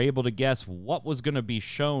 were able to guess what was going to be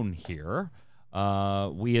shown here.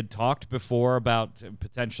 We had talked before about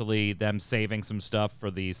potentially them saving some stuff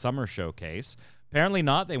for the summer showcase. Apparently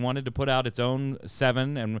not. They wanted to put out its own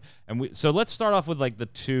 7, so let's start off with like the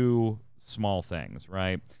 2 small things,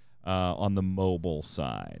 right? On the mobile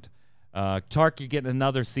side, Tark, you're getting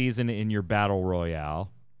another season in your battle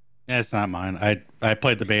royale. Yeah, it's not mine. I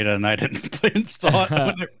played the beta and I didn't install it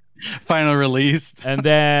when it finally released. And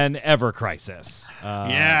then Ever Crisis.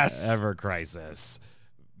 Yes, Ever Crisis.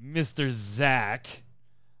 Mr. Zach.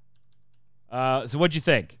 So what'd you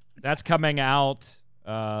think? That's coming out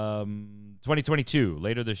 2022,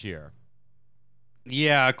 later this year.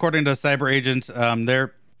 Yeah, according to Cyber Agent,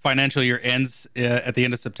 their financial year ends at the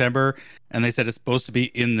end of September, and they said it's supposed to be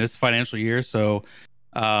in this financial year. So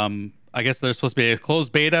I guess there's supposed to be a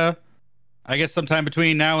closed beta, I guess sometime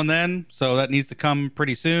between now and then. So that needs to come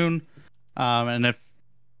pretty soon. And if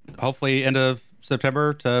hopefully end of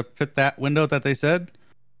September to fit that window that they said.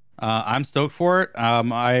 I'm stoked for it.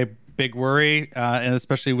 My big worry, and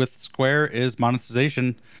especially with Square, is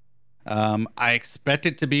monetization. I expect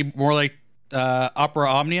it to be more like Opera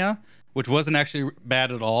Omnia, which wasn't actually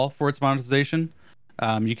bad at all for its monetization.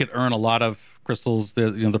 You could earn a lot of crystals,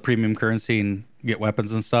 the premium currency, and get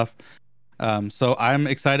weapons and stuff. So I'm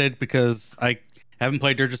excited because I haven't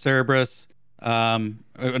played Dirge of Cerberus.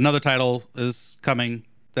 Another title is coming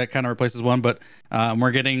that kind of replaces one, but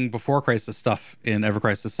we're getting Before Crisis stuff in Ever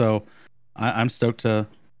Crisis, so I'm stoked to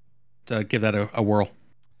give that a whirl.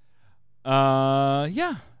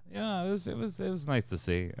 Yeah, it was nice to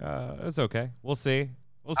see. It was okay. We'll see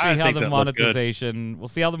how the monetization. We'll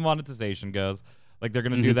see how the monetization goes. Like they're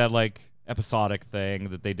gonna do that like episodic thing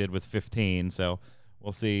that they did with 15. So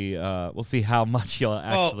we'll see. We'll see how much you'll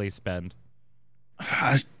actually spend.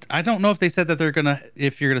 I don't know if they said that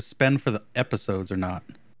if you're gonna spend for the episodes or not.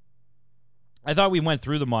 I thought we went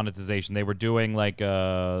through the monetization. They were doing like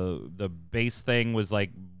the base thing was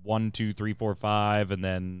like 1, 2, 3, 4, 5, and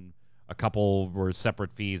then a couple were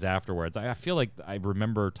separate fees afterwards. I feel like I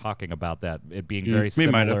remember talking about that. It being very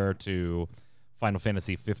similar to Final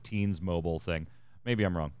Fantasy 15's mobile thing. Maybe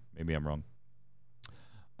I'm wrong.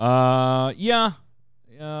 Yeah.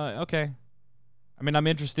 Okay. I mean, I'm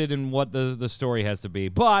interested in what the story has to be,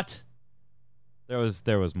 but there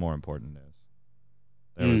was more important news.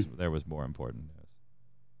 There was more important news.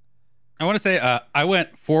 I want to say I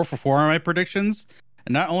went 4 for 4 on my predictions,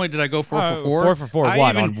 and not only did I go 4 for 4. 4 for 4.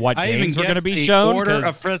 On what games were going to be shown? Order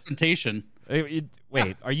of presentation.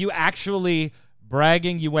 Wait, are you actually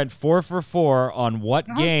bragging? You went 4 for 4 on what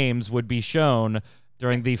games would be shown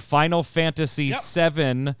during the Final Fantasy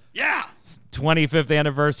VII 25th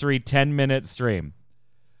anniversary 10-minute stream.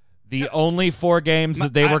 The only 4 games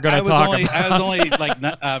that they were going to talk about. I was only like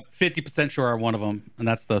 50% sure on one of them, and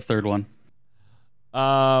that's the third one.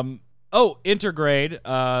 Intergrade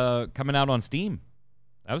coming out on Steam.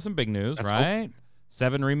 That was some big news, that's right? Cool.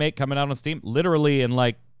 7 Remake coming out on Steam. Literally in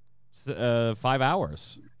like 5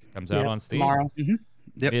 hours. Comes out on Steam. Tomorrow. Mm-hmm.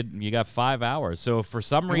 Yep. You got 5 hours. So for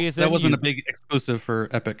some reason that wasn't a big exclusive for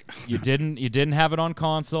Epic. you didn't have it on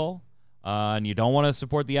console, and you don't want to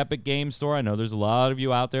support the Epic Game Store. I know there's a lot of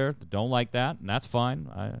you out there that don't like that, and that's fine.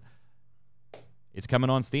 It's coming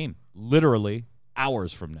on Steam literally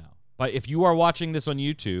hours from now. But if you are watching this on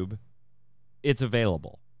YouTube, it's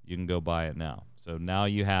available. You can go buy it now. So now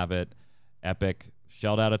you have it. Epic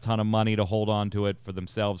shelled out a ton of money to hold on to it for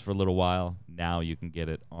themselves for a little while. Now you can get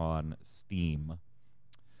it on Steam.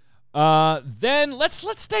 Then let's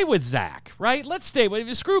stay with Zach, right? Let's stay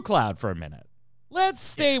with Screw Cloud for a minute. Let's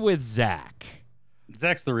stay with Zach.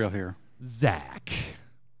 Zach's the real hero. Zach.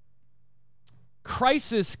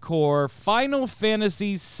 Crisis Core Final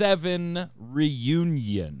Fantasy VII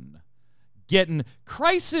Reunion.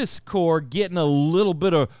 Crisis Core getting a little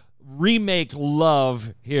bit of remake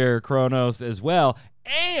love here, Kronos, as well.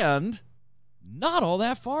 And not all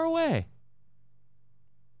that far away.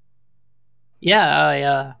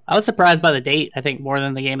 Yeah, I was surprised by the date, I think, more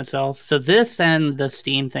than the game itself. So this and the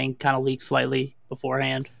Steam thing kind of leaked slightly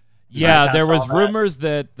beforehand. Yeah, there was rumors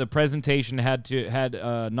that the presentation had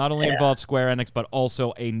not only involved Square Enix, but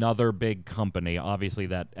also another big company. Obviously,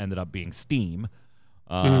 that ended up being Steam,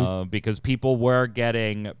 because people were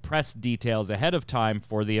getting press details ahead of time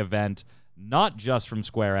for the event, not just from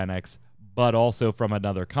Square Enix, but also from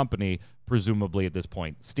another company, presumably at this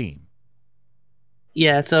point, Steam.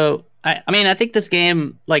 Yeah, so I mean, I think this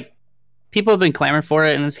game, like, people have been clamoring for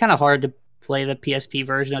it, and it's kind of hard to play the PSP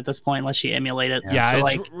version at this point unless you emulate it. Yeah,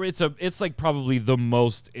 so it's like probably the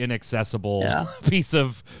most inaccessible piece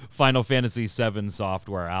of Final Fantasy VII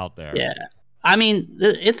software out there. Yeah, I mean,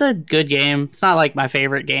 it's a good game. It's not like my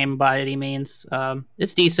favorite game by any means.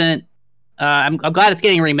 It's decent. I'm glad it's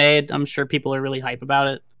getting remade. I'm sure people are really hype about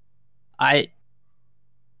it. I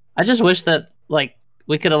just wish that like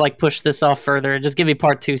we could have like pushed this off further. Just give me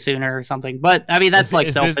part 2 sooner or something. But I mean, that's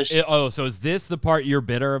selfish. So is this the part you're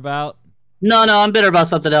bitter about? No, I'm bitter about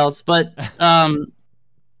something else. But I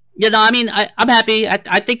mean, I'm happy.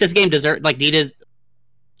 I think this game needed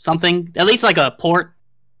something, at least like a port,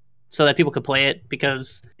 so that people could play it.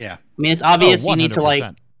 Because I mean, it's obvious you need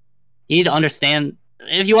to understand.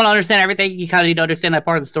 If you want to understand everything, you kind of need to understand that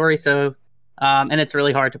part of the story. So. And it's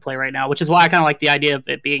really hard to play right now, which is why I kind of like the idea of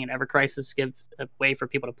it being an Ever Crisis, give a way for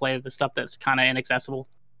people to play the stuff that's kind of inaccessible.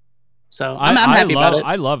 So I'm happy about it.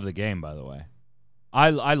 I love the game, by the way.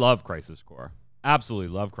 I love Crisis Core. Absolutely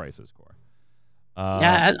love Crisis Core.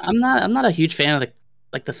 I'm not a huge fan of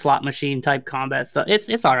the slot machine type combat stuff.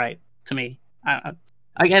 It's all right to me.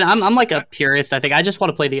 Again, I'm like a purist. I think I just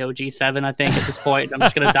want to play the OG 7. I think at this point, I'm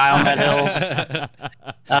just gonna die on that hill.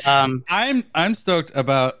 I'm stoked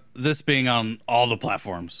about this being on all the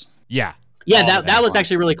platforms. Yeah, that was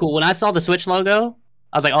actually really cool. When I saw the Switch logo,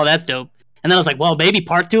 I was like, "Oh, that's dope." And then I was like, "Well, maybe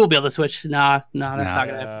part 2 will be on the Switch." Nah, that's not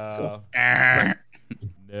gonna happen.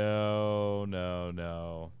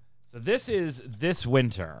 No. So this is this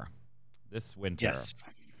winter. Yes.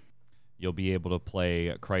 You'll be able to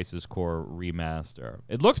play Crisis Core Remaster.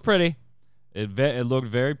 It looks pretty. It looked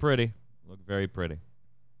very pretty.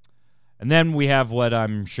 And then we have what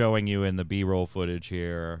I'm showing you in the B-roll footage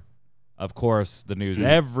here. Of course, the news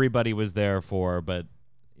everybody was there for, but,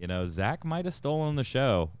 Zach might have stolen the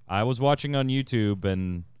show. I was watching on YouTube,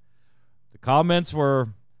 and the comments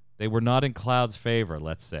were not in Cloud's favor,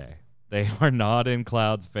 let's say. They are not in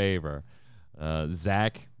Cloud's favor.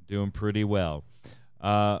 Zach doing pretty well.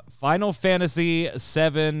 Final Fantasy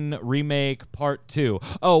VII Remake Part 2.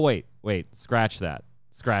 Oh, wait. Scratch that.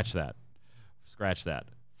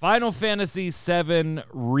 Final Fantasy VII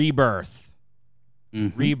Rebirth.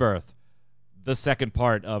 Rebirth. The second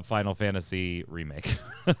part of Final Fantasy Remake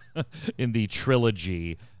in the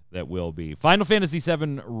trilogy that will be. Final Fantasy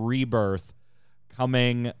VII Rebirth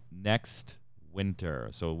coming next winter.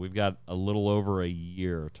 So we've got a little over a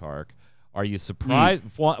year, Tark. Are you surprised?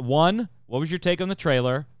 One, what was your take on the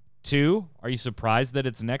trailer? Two, are you surprised that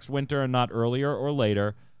it's next winter and not earlier or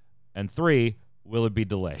later? And three, will it be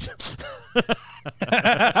delayed?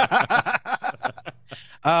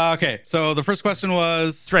 Okay, so the first question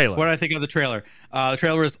was trailer. What do I think of the trailer? The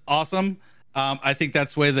trailer is awesome. I think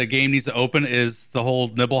that's the way the game needs to open, is the whole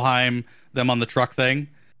Nibelheim, them on the truck thing,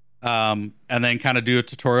 and then kind of do a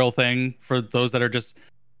tutorial thing for those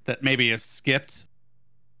that maybe have skipped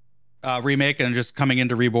remake and just coming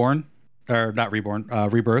into Reborn, or not Reborn,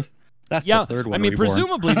 Rebirth. That's the third one. I mean, Reborn.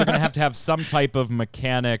 presumably they're going to have some type of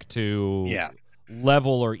mechanic to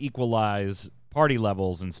level or equalize party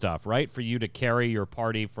levels and stuff, right? For you to carry your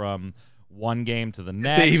party from one game to the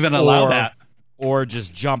next. They even allow that. Or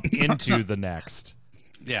just jump into the next.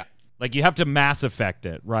 Yeah. Like you have to Mass Effect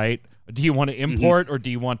it, right? Do you want to import or do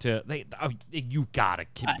you want to... you got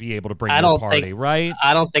to be able to bring your party, right?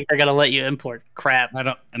 I don't think they're going to let you import crap. I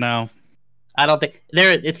don't know. I don't think...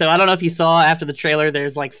 So I don't know if you saw after the trailer,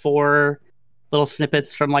 there's like 4 little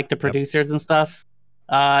snippets from like the producers and stuff.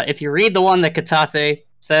 If you read the one that Katase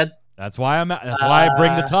said... That's why I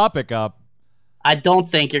bring the topic up. I don't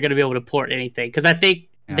think you're going to be able to port anything, because I think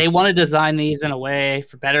they want to design these in a way,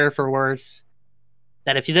 for better or for worse,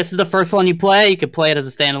 that if this is the first one you play, you can play it as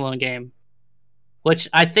a standalone game, which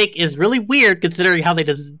I think is really weird considering how they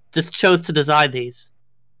just chose to design these.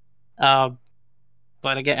 But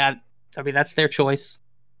again, I mean, that's their choice.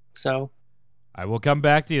 So I will come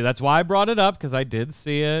back to you. That's why I brought it up, because I did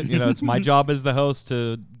see it. It's my job as the host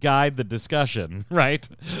to guide the discussion, right?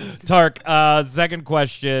 Tark, second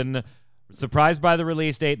question. Surprised by the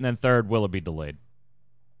release date, and then third, will it be delayed?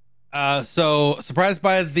 So surprised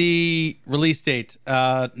by the release date?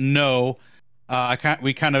 No.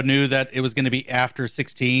 We kind of knew that it was going to be after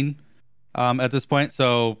 16 at this point.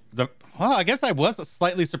 So I guess I was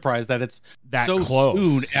slightly surprised that it's that so close.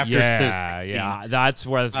 Soon after 16. Yeah. That's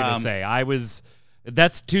what I was going to say.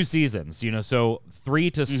 That's 2 seasons, so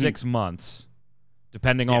 3 to 6 months,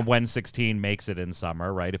 depending on when 16 makes it in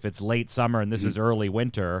summer, right? If it's late summer and this is early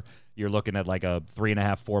winter, you're looking at like a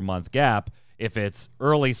 3.5-4 month gap. If it's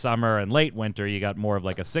early summer and late winter, you got more of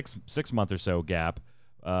like a 6 month or so gap.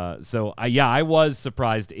 I was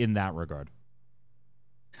surprised in that regard.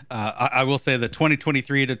 I will say the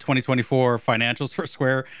 2023 to 2024 financials for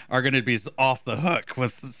Square are going to be off the hook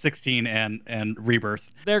with 16 and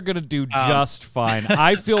Rebirth. They're going to do just fine.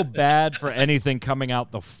 I feel bad for anything coming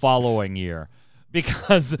out the following year,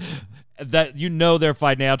 because their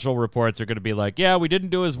financial reports are going to be like, yeah, we didn't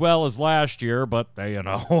do as well as last year, but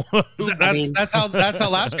that's how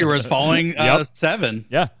last year was following 7.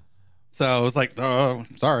 Yeah. So it was like, oh,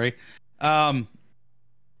 sorry.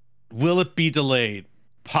 Will it be delayed?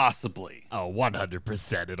 Possibly. Oh,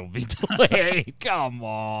 100% it'll be delayed. Come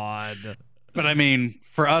on. But I mean,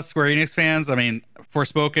 for us Square Enix fans, I mean,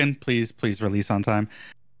 Forspoken, please release on time.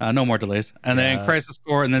 No more delays. And then Crisis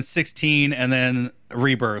Core, and then 16, and then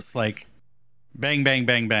Rebirth. Like, bang, bang,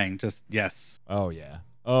 bang, bang. Just, yes. Oh, yeah.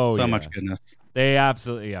 Oh, so much goodness. They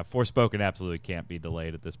absolutely, Forspoken absolutely can't be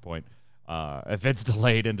delayed at this point. If it's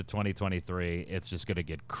delayed into 2023, it's just going to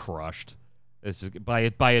get crushed. It's just by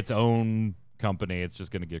its own company, it's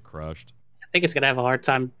just going to get crushed. I think it's going to have a hard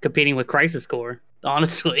time competing with Crisis Core,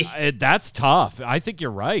 honestly. That's tough. I think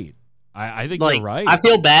you're right. I think you're right. I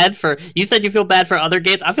feel bad for... You said you feel bad for other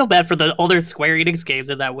games. I feel bad for the older Square Enix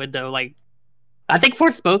games in that window. Like, I think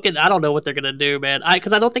Forspoken, I don't know what they're going to do, man.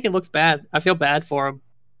 Because I don't think it looks bad. I feel bad for them.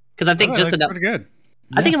 Because I think just enough... pretty good.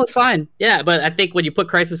 Yeah. I think it looks fine. Yeah, but I think when you put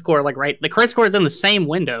Crisis Core, the Crisis Core is in the same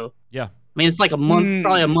window. Yeah. I mean, it's like a month,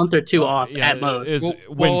 probably a month or two off at most.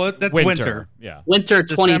 That's winter. Yeah. Winter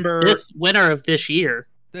this winter of this year.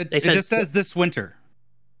 It just says this winter.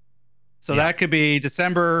 So that could be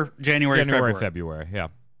December, January, February. Yeah.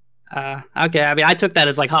 Okay. I mean, I took that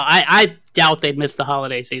as like, I doubt they'd miss the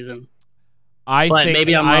holiday season.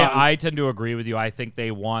 Maybe I'm wrong. I tend to agree with you. I think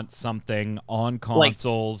they want something on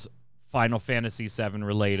consoles Final Fantasy VII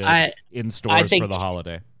related in stores for the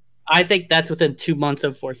holiday. I think that's within 2 months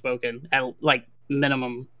of Forspoken, at like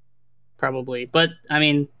minimum, probably. But I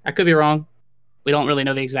mean, I could be wrong. We don't really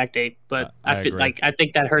know the exact date, but I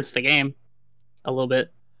think that hurts the game a little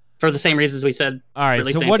bit for the same reasons we said. All right,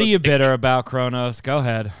 so what are you bitter about, Kronos? Go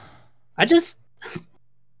ahead. This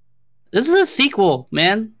is a sequel,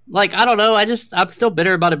 man. Like, I don't know. I'm still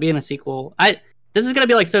bitter about it being a sequel. This is gonna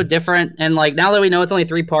be like so different, and like now that we know it's only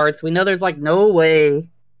 3 parts, we know there's like no way.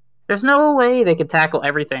 There's no way they could tackle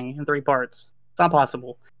everything in 3 parts. It's not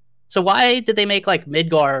possible. So why did they make like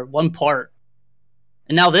Midgar 1 part?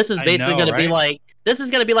 And now this is basically going to be like, this is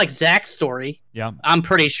going to be like Zack's story. Yeah. I'm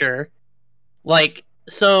pretty sure. Like,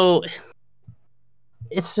 so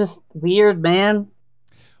it's just weird, man.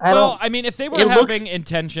 I mean, if they were having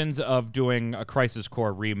intentions of doing a Crisis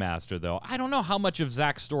Core remaster, though, I don't know how much of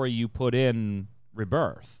Zack's story you put in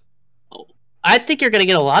Rebirth. I think you're going to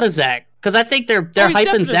get a lot of Zack, because I think they're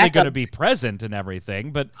hyping Zack up. Going to be present and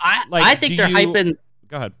everything, but I think they're hyping.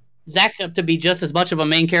 Go ahead. Zack up to be just as much of a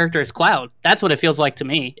main character as Cloud. That's what it feels like to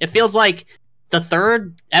me. It feels like the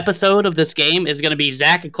 3rd episode of this game is going to be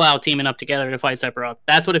Zack and Cloud teaming up together to fight Sephiroth.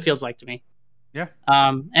 That's what it feels like to me. Yeah.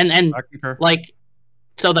 And like,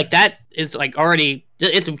 so like that is like already,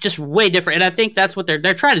 it's just way different. And I think that's what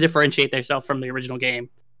they're trying to differentiate themselves from the original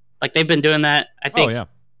game. Like they've been doing that. I think. Oh, yeah.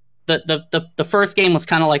 The first game was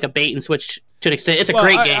kind of like a bait and switch to an extent. It's a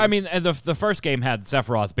great game. I mean, the first game had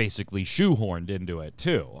Sephiroth basically shoehorned into it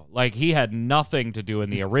too. Like he had nothing to do in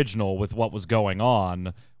the original with what was going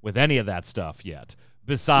on with any of that stuff yet.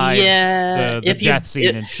 Besides the death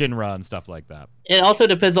scene in Shinra and stuff like that. It also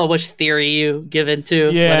depends on which theory you give into,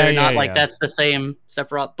 whether or not that's the same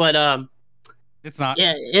Sephiroth. But it's not.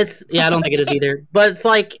 Yeah, I don't think it is either. But it's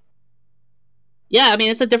like. Yeah, I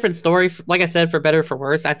mean, it's a different story. Like I said, for better or for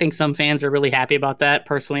worse. I think some fans are really happy about that.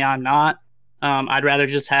 Personally, I'm not. I'd rather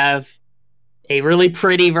just have a really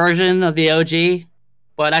pretty version of the OG.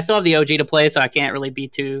 But I still have the OG to play, so I can't really be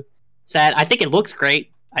too sad. I think it looks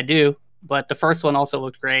great. I do. But the first one also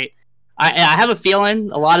looked great. I have a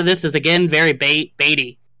feeling a lot of this is, again, very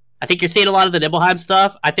baity. I think you're seeing a lot of the Nibelheim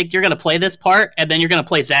stuff. I think you're going to play this part, and then you're going to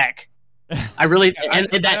play Zack. I really...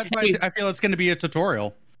 that's why I feel it's going to be a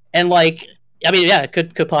tutorial. And, like... I mean, yeah, it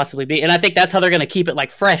could possibly be. And I think that's how they're going to keep it,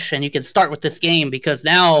 like, fresh, and you can start with this game, because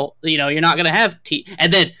now, you're not going to have...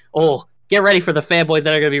 And then, get ready for the fanboys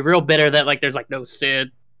that are going to be real bitter that, like, there's, like, no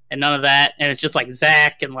Sid and none of that, and it's just, like,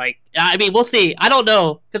 Zack and, like... I mean, we'll see. I don't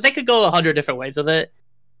know, because they could go 100 different ways with it,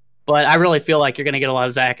 but I really feel like you're going to get a lot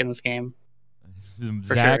of Zack in this game.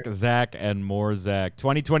 Zack, and more Zack.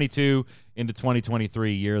 2022 into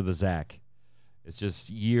 2023, year of the Zack. It's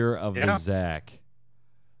just year of the Zack.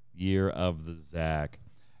 Year of the Zack.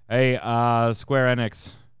 Hey, Square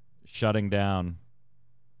Enix shutting down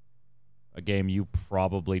a game you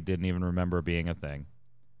probably didn't even remember being a thing.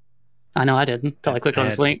 I know I didn't until I clicked on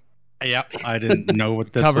this link. Yep, I didn't know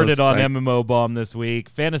what this Covered was. It on MMO Bomb this week.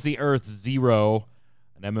 Fantasy Earth Zero,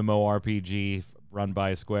 an MMORPG run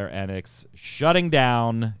by Square Enix, shutting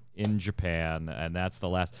down in Japan, and that's the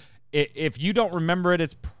last. If you don't remember it,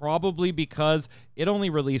 it's probably because it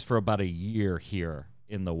only released for about a year here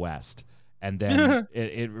in the West, and then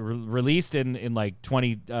it released in like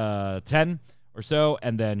 2010 or so,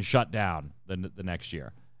 and then shut down the next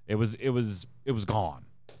year. It was gone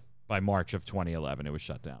by March of 2011. It was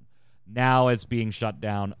shut down. Now it's being shut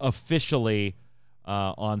down officially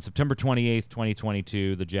on September 28th,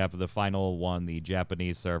 2022. The final one, the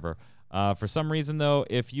Japanese server. For some reason, though,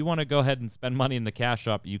 if you want to go ahead and spend money in the cash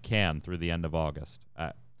shop, you can through the end of August.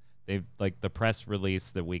 They've like the press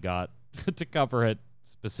release that we got to cover it.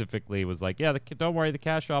 Specifically was like, don't worry, the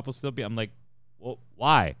cash shop will still be. I'm like, well,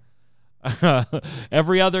 why?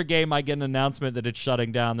 Every other game I get an announcement that it's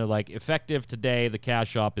shutting down. They're like, effective today, the cash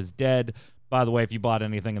shop is dead. By the way, if you bought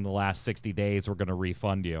anything in the last 60 days, we're going to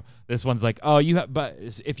refund you. This one's like, but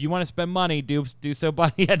if you want to spend money, do so by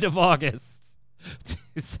the end of August.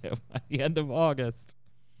 Do so by the end of August.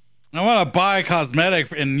 I want to buy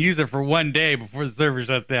cosmetic and use it for 1 day before the server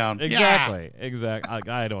shuts down. Exactly.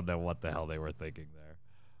 I don't know what the hell they were thinking there.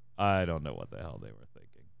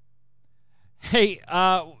 Hey,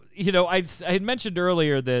 I had mentioned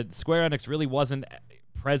earlier that Square Enix really wasn't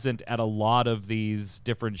present at a lot of these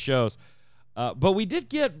different shows, but we did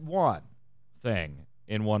get one thing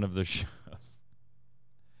in one of the shows.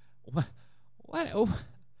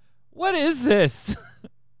 What is this?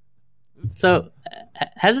 So,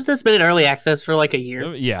 hasn't this been in early access for like a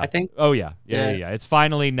year? Yeah. I think. Oh, yeah. It's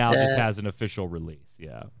finally now just has an official release.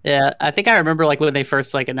 Yeah. Yeah. I think I remember like when they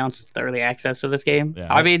first like announced the early access of this game.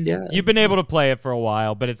 Yeah. I mean, you've been able to play it for a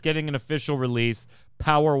while, but it's getting an official release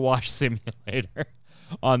Power Wash Simulator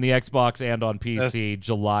on the Xbox and on PC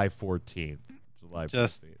July 14th.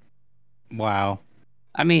 Wow.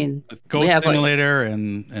 I mean, with Goat Simulator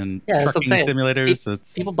and trucking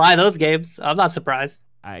simulators. People buy those games. I'm not surprised.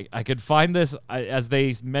 I could find this, as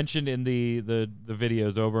they mentioned in the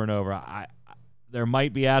videos over and over. There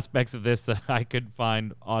might be aspects of this that I could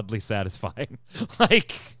find oddly satisfying.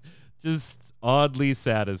 Like, just oddly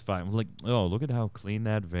satisfying. Like, oh, look at how clean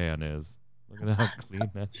that van is. Look at how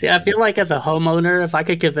clean that See, I feel like as a homeowner, if I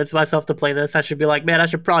could convince myself to play this, I should be like, man, I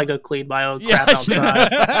should probably go clean my own crap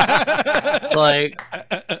outside. Like,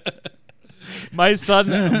 my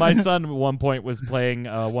son at one point was playing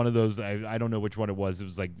one of those, I don't know which one it was. It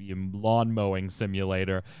was like the lawn mowing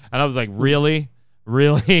simulator. And I was like, really?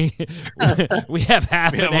 Really? we have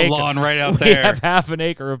half an acre. Lawn right out there. We have half an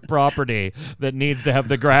acre of property that needs to have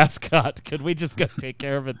the grass cut. Could we just go take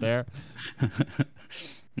care of it there?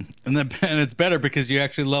 And it's better because you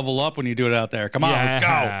actually level up when you do it out there. Come on, let's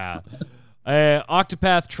go.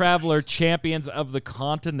 Octopath Traveler Champions of the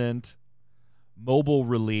Continent mobile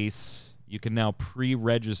release. You can now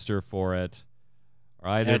pre-register for it.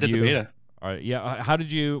 All right, I did the beta. All right, yeah.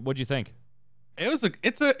 What'd you think? It's a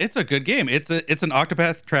good game. It's an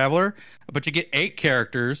Octopath Traveler, but you get 8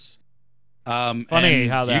 characters. Funny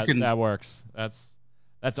how that works. That's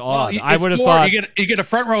odd. Well, I would have thought you get a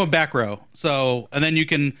front row and back row. So, and then you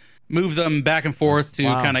can move them back and forth to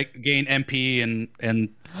kind of gain MP and keep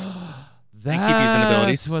using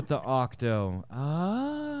abilities. That's what the Octo.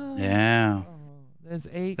 Yeah. There's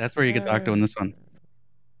 8. That's where you get the Octo in this one.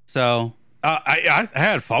 So, I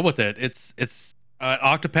had fun with it. It's an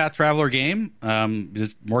Octopath Traveler game.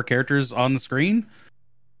 Just more characters on the screen.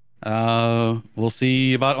 We'll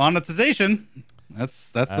see about monetization.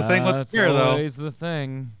 That's the thing with here, though. Always the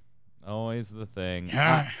thing. Always the thing.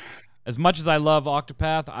 As much as I love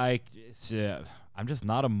Octopath, I'm just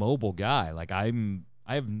not a mobile guy. Like I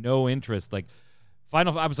have no interest. Like I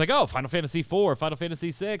was like, oh, Final Fantasy IV, Final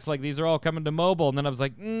Fantasy VI, like these are all coming to mobile, and then I was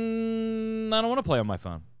like, I don't want to play on my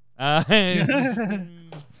phone. Let me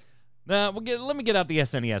get out the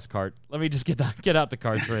SNES cart. Let me just get out the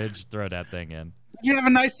cartridge, throw that thing in. Do you have a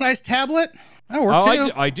nice sized tablet? That works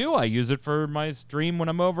too. I do. I use it for my stream when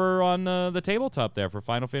I'm over on the tabletop there for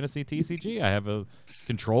Final Fantasy TCG. I have a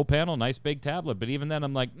control panel, nice big tablet. But even then,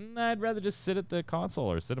 I'm like, I'd rather just sit at the console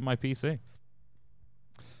or sit at my PC.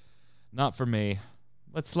 Not for me.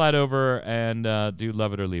 Let's slide over and do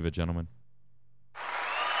Love It or Leave It, gentlemen.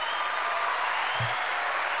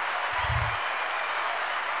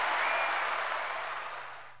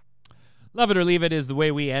 Love It or Leave It is the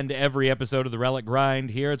way we end every episode of the Relic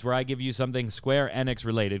Grind here. It's where I give you something Square Enix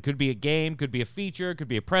related. Could be a game, could be a feature, could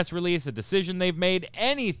be a press release, a decision they've made,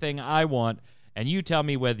 anything I want. And you tell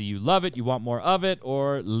me whether you love it, you want more of it,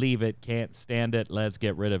 or leave it, can't stand it, let's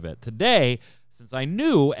get rid of it. Today, since I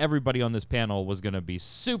knew everybody on this panel was going to be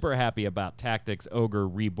super happy about Tactics Ogre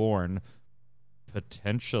Reborn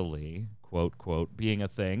potentially, quote, quote, being a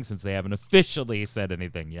thing, since they haven't officially said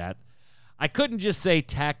anything yet, I couldn't just say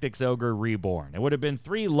Tactics Ogre Reborn. It would have been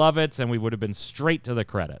 3 love-its, and we would have been straight to the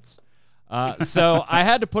credits. So I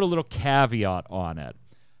had to put a little caveat on it.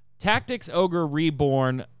 Tactics Ogre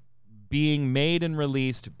Reborn being made and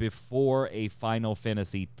released before a Final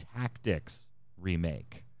Fantasy Tactics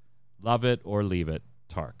remake. Love it or leave it,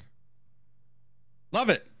 Tark. Love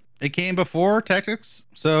it. It came before Tactics,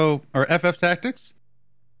 or FF Tactics.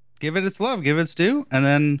 Give it its love, give it its due, and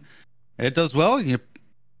then it does well. You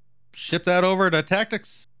ship that over to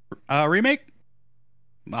Tactics remake.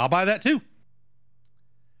 I'll buy that too.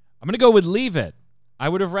 I'm going to go with leave it. I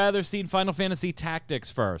would have rather seen Final Fantasy Tactics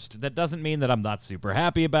first. That doesn't mean that I'm not super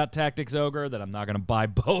happy about Tactics Ogre, that I'm not going to buy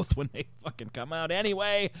both when they fucking come out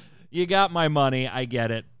anyway. You got my money. I get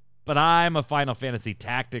it. But I'm a Final Fantasy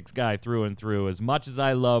Tactics guy through and through. As much as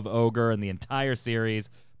I love Ogre and the entire series,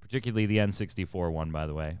 particularly the N64 one, by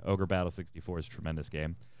the way. Ogre Battle 64 is a tremendous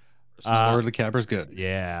game. Lord of the Capper's good.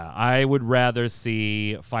 Yeah, I would rather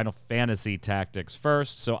see Final Fantasy Tactics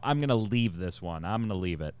first, so I'm going to leave this one. I'm going to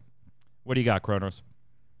leave it. What do you got, Kronos?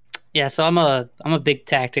 Yeah, so I'm a big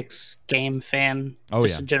Tactics game fan.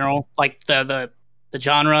 In general, like the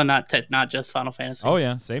genre, not just Final Fantasy. Oh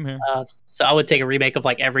yeah, same here. So I would take a remake of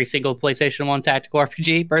like every single PlayStation 1 tactical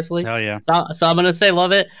RPG personally. Hell yeah. So I'm gonna say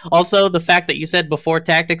love it. Also, the fact that you said before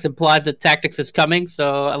Tactics implies that Tactics is coming,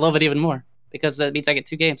 so I love it even more because that means I get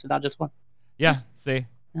 2 games and not just 1. Yeah. See.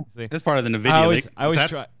 It's part of the NVIDIA.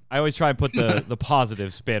 I always try and put the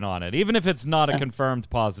positive spin on it, even if it's not a confirmed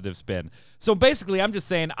positive spin. So basically, I'm just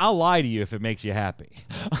saying I'll lie to you if it makes you happy.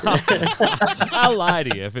 I'll lie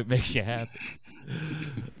to you if it makes you happy.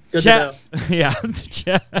 Good to know. Yeah.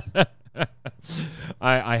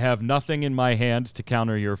 I have nothing in my hand to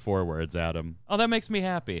counter your 4 words, Adam. Oh, that makes me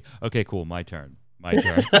happy. Okay, cool. My turn.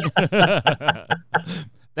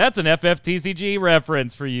 That's an FFTCG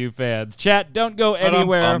reference for you fans. Chat, don't go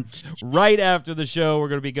anywhere. Right after the show, we're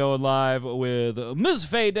going to be going live with Ms.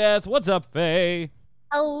 Faye Death. What's up, Faye?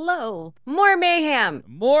 Hello. More mayhem.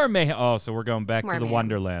 More mayhem. Oh, so we're going back to the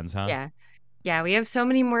Wonderlands, huh? Yeah. Yeah, we have so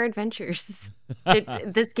many more adventures.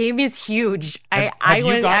 This game is huge. I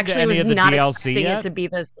was not expecting it to be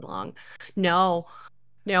this long. No,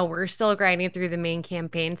 we're still grinding through the main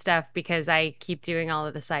campaign stuff because I keep doing all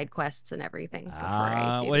of the side quests and everything before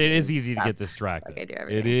I do. Well, it is easy to get distracted. Like I do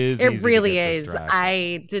everything. It really is. Distracted.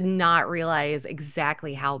 I did not realize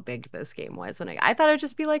exactly how big this game was when I thought it'd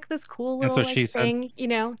just be like this cool little thing, you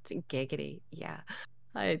know, it's giggity. Yeah.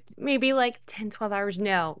 Maybe like 10, 12 hours.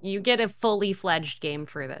 No, you get a fully fledged game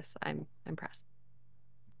for this. I'm impressed.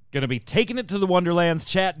 Going to be taking it to the Wonderlands.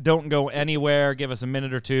 Chat, don't go anywhere. Give us a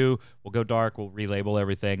minute or two. We'll go dark. We'll relabel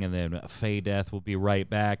everything, and then Faye Death will be right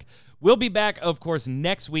back. We'll be back, of course,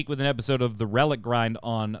 next week with an episode of The Relic Grind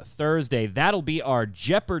on Thursday. That'll be our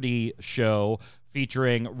Jeopardy show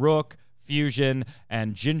featuring Rook, Fusion,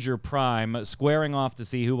 and Ginger Prime squaring off to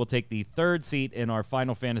see who will take the 3rd seat in our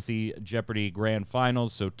Final Fantasy Jeopardy Grand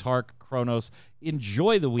Finals. So Tark, Kronos,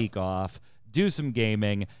 enjoy the week off. Do some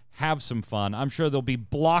gaming, have some fun. I'm sure there'll be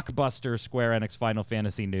blockbuster Square Enix Final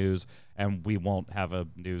Fantasy news, and we won't have a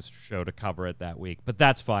news show to cover it that week, but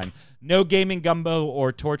that's fine. No Gaming Gumbo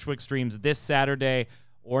or Torchwick streams this Saturday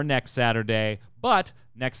or next Saturday, but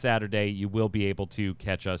next Saturday you will be able to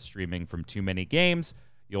catch us streaming from Too Many Games.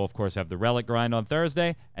 You'll, of course, have the Relic Grind on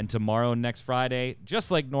Thursday, and tomorrow and next Friday,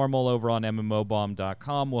 just like normal over on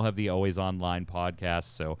mmobomb.com, we'll have the Always Online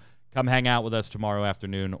podcast, so come hang out with us tomorrow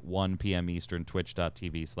afternoon, 1 p.m. Eastern,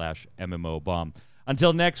 twitch.tv/MMOBomb.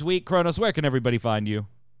 Until next week, Kronos, where can everybody find you?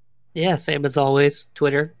 Yeah, same as always,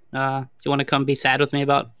 Twitter. If you want to come be sad with me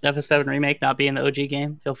about FF7 Remake not being the OG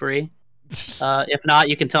game, feel free. If not,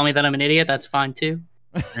 you can tell me that I'm an idiot. That's fine, too.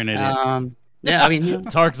 You're an idiot. Yeah, I mean...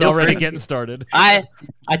 Tark's already getting started. I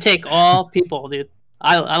take all people, dude.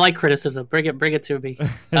 I like criticism. Bring it to me.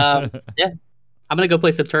 Yeah, I'm going to go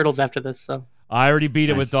play some Turtles after this, so... I already beat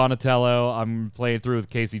it with Donatello. I'm playing through with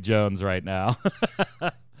Casey Jones right now.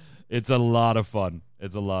 It's a lot of fun.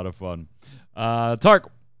 Tark.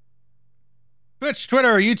 Twitch,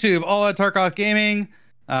 Twitter, YouTube, all at Tarkoth Gaming.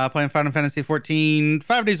 Playing Final Fantasy 14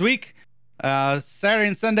 5 days a week. Saturday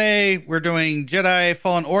and Sunday, we're doing Jedi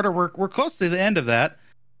Fallen Order. We're close to the end of that.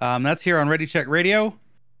 That's here on Ready Check Radio.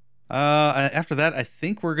 After that, I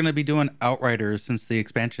think we're going to be doing Outriders since the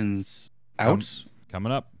expansion's out.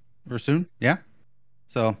 Coming up. Or soon, yeah.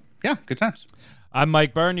 So, yeah, good times. I'm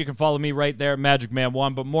Mike Byrne. You can follow me right there, Magic Man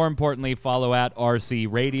 1, but more importantly, follow at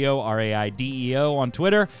RC Radio, RAIDEO on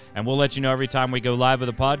Twitter, and we'll let you know every time we go live with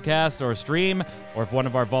a podcast or a stream, or if one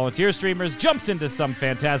of our volunteer streamers jumps into some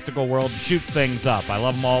fantastical world and shoots things up. I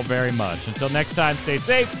love them all very much. Until next time, stay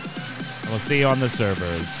safe, and we'll see you on the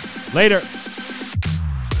servers. Later.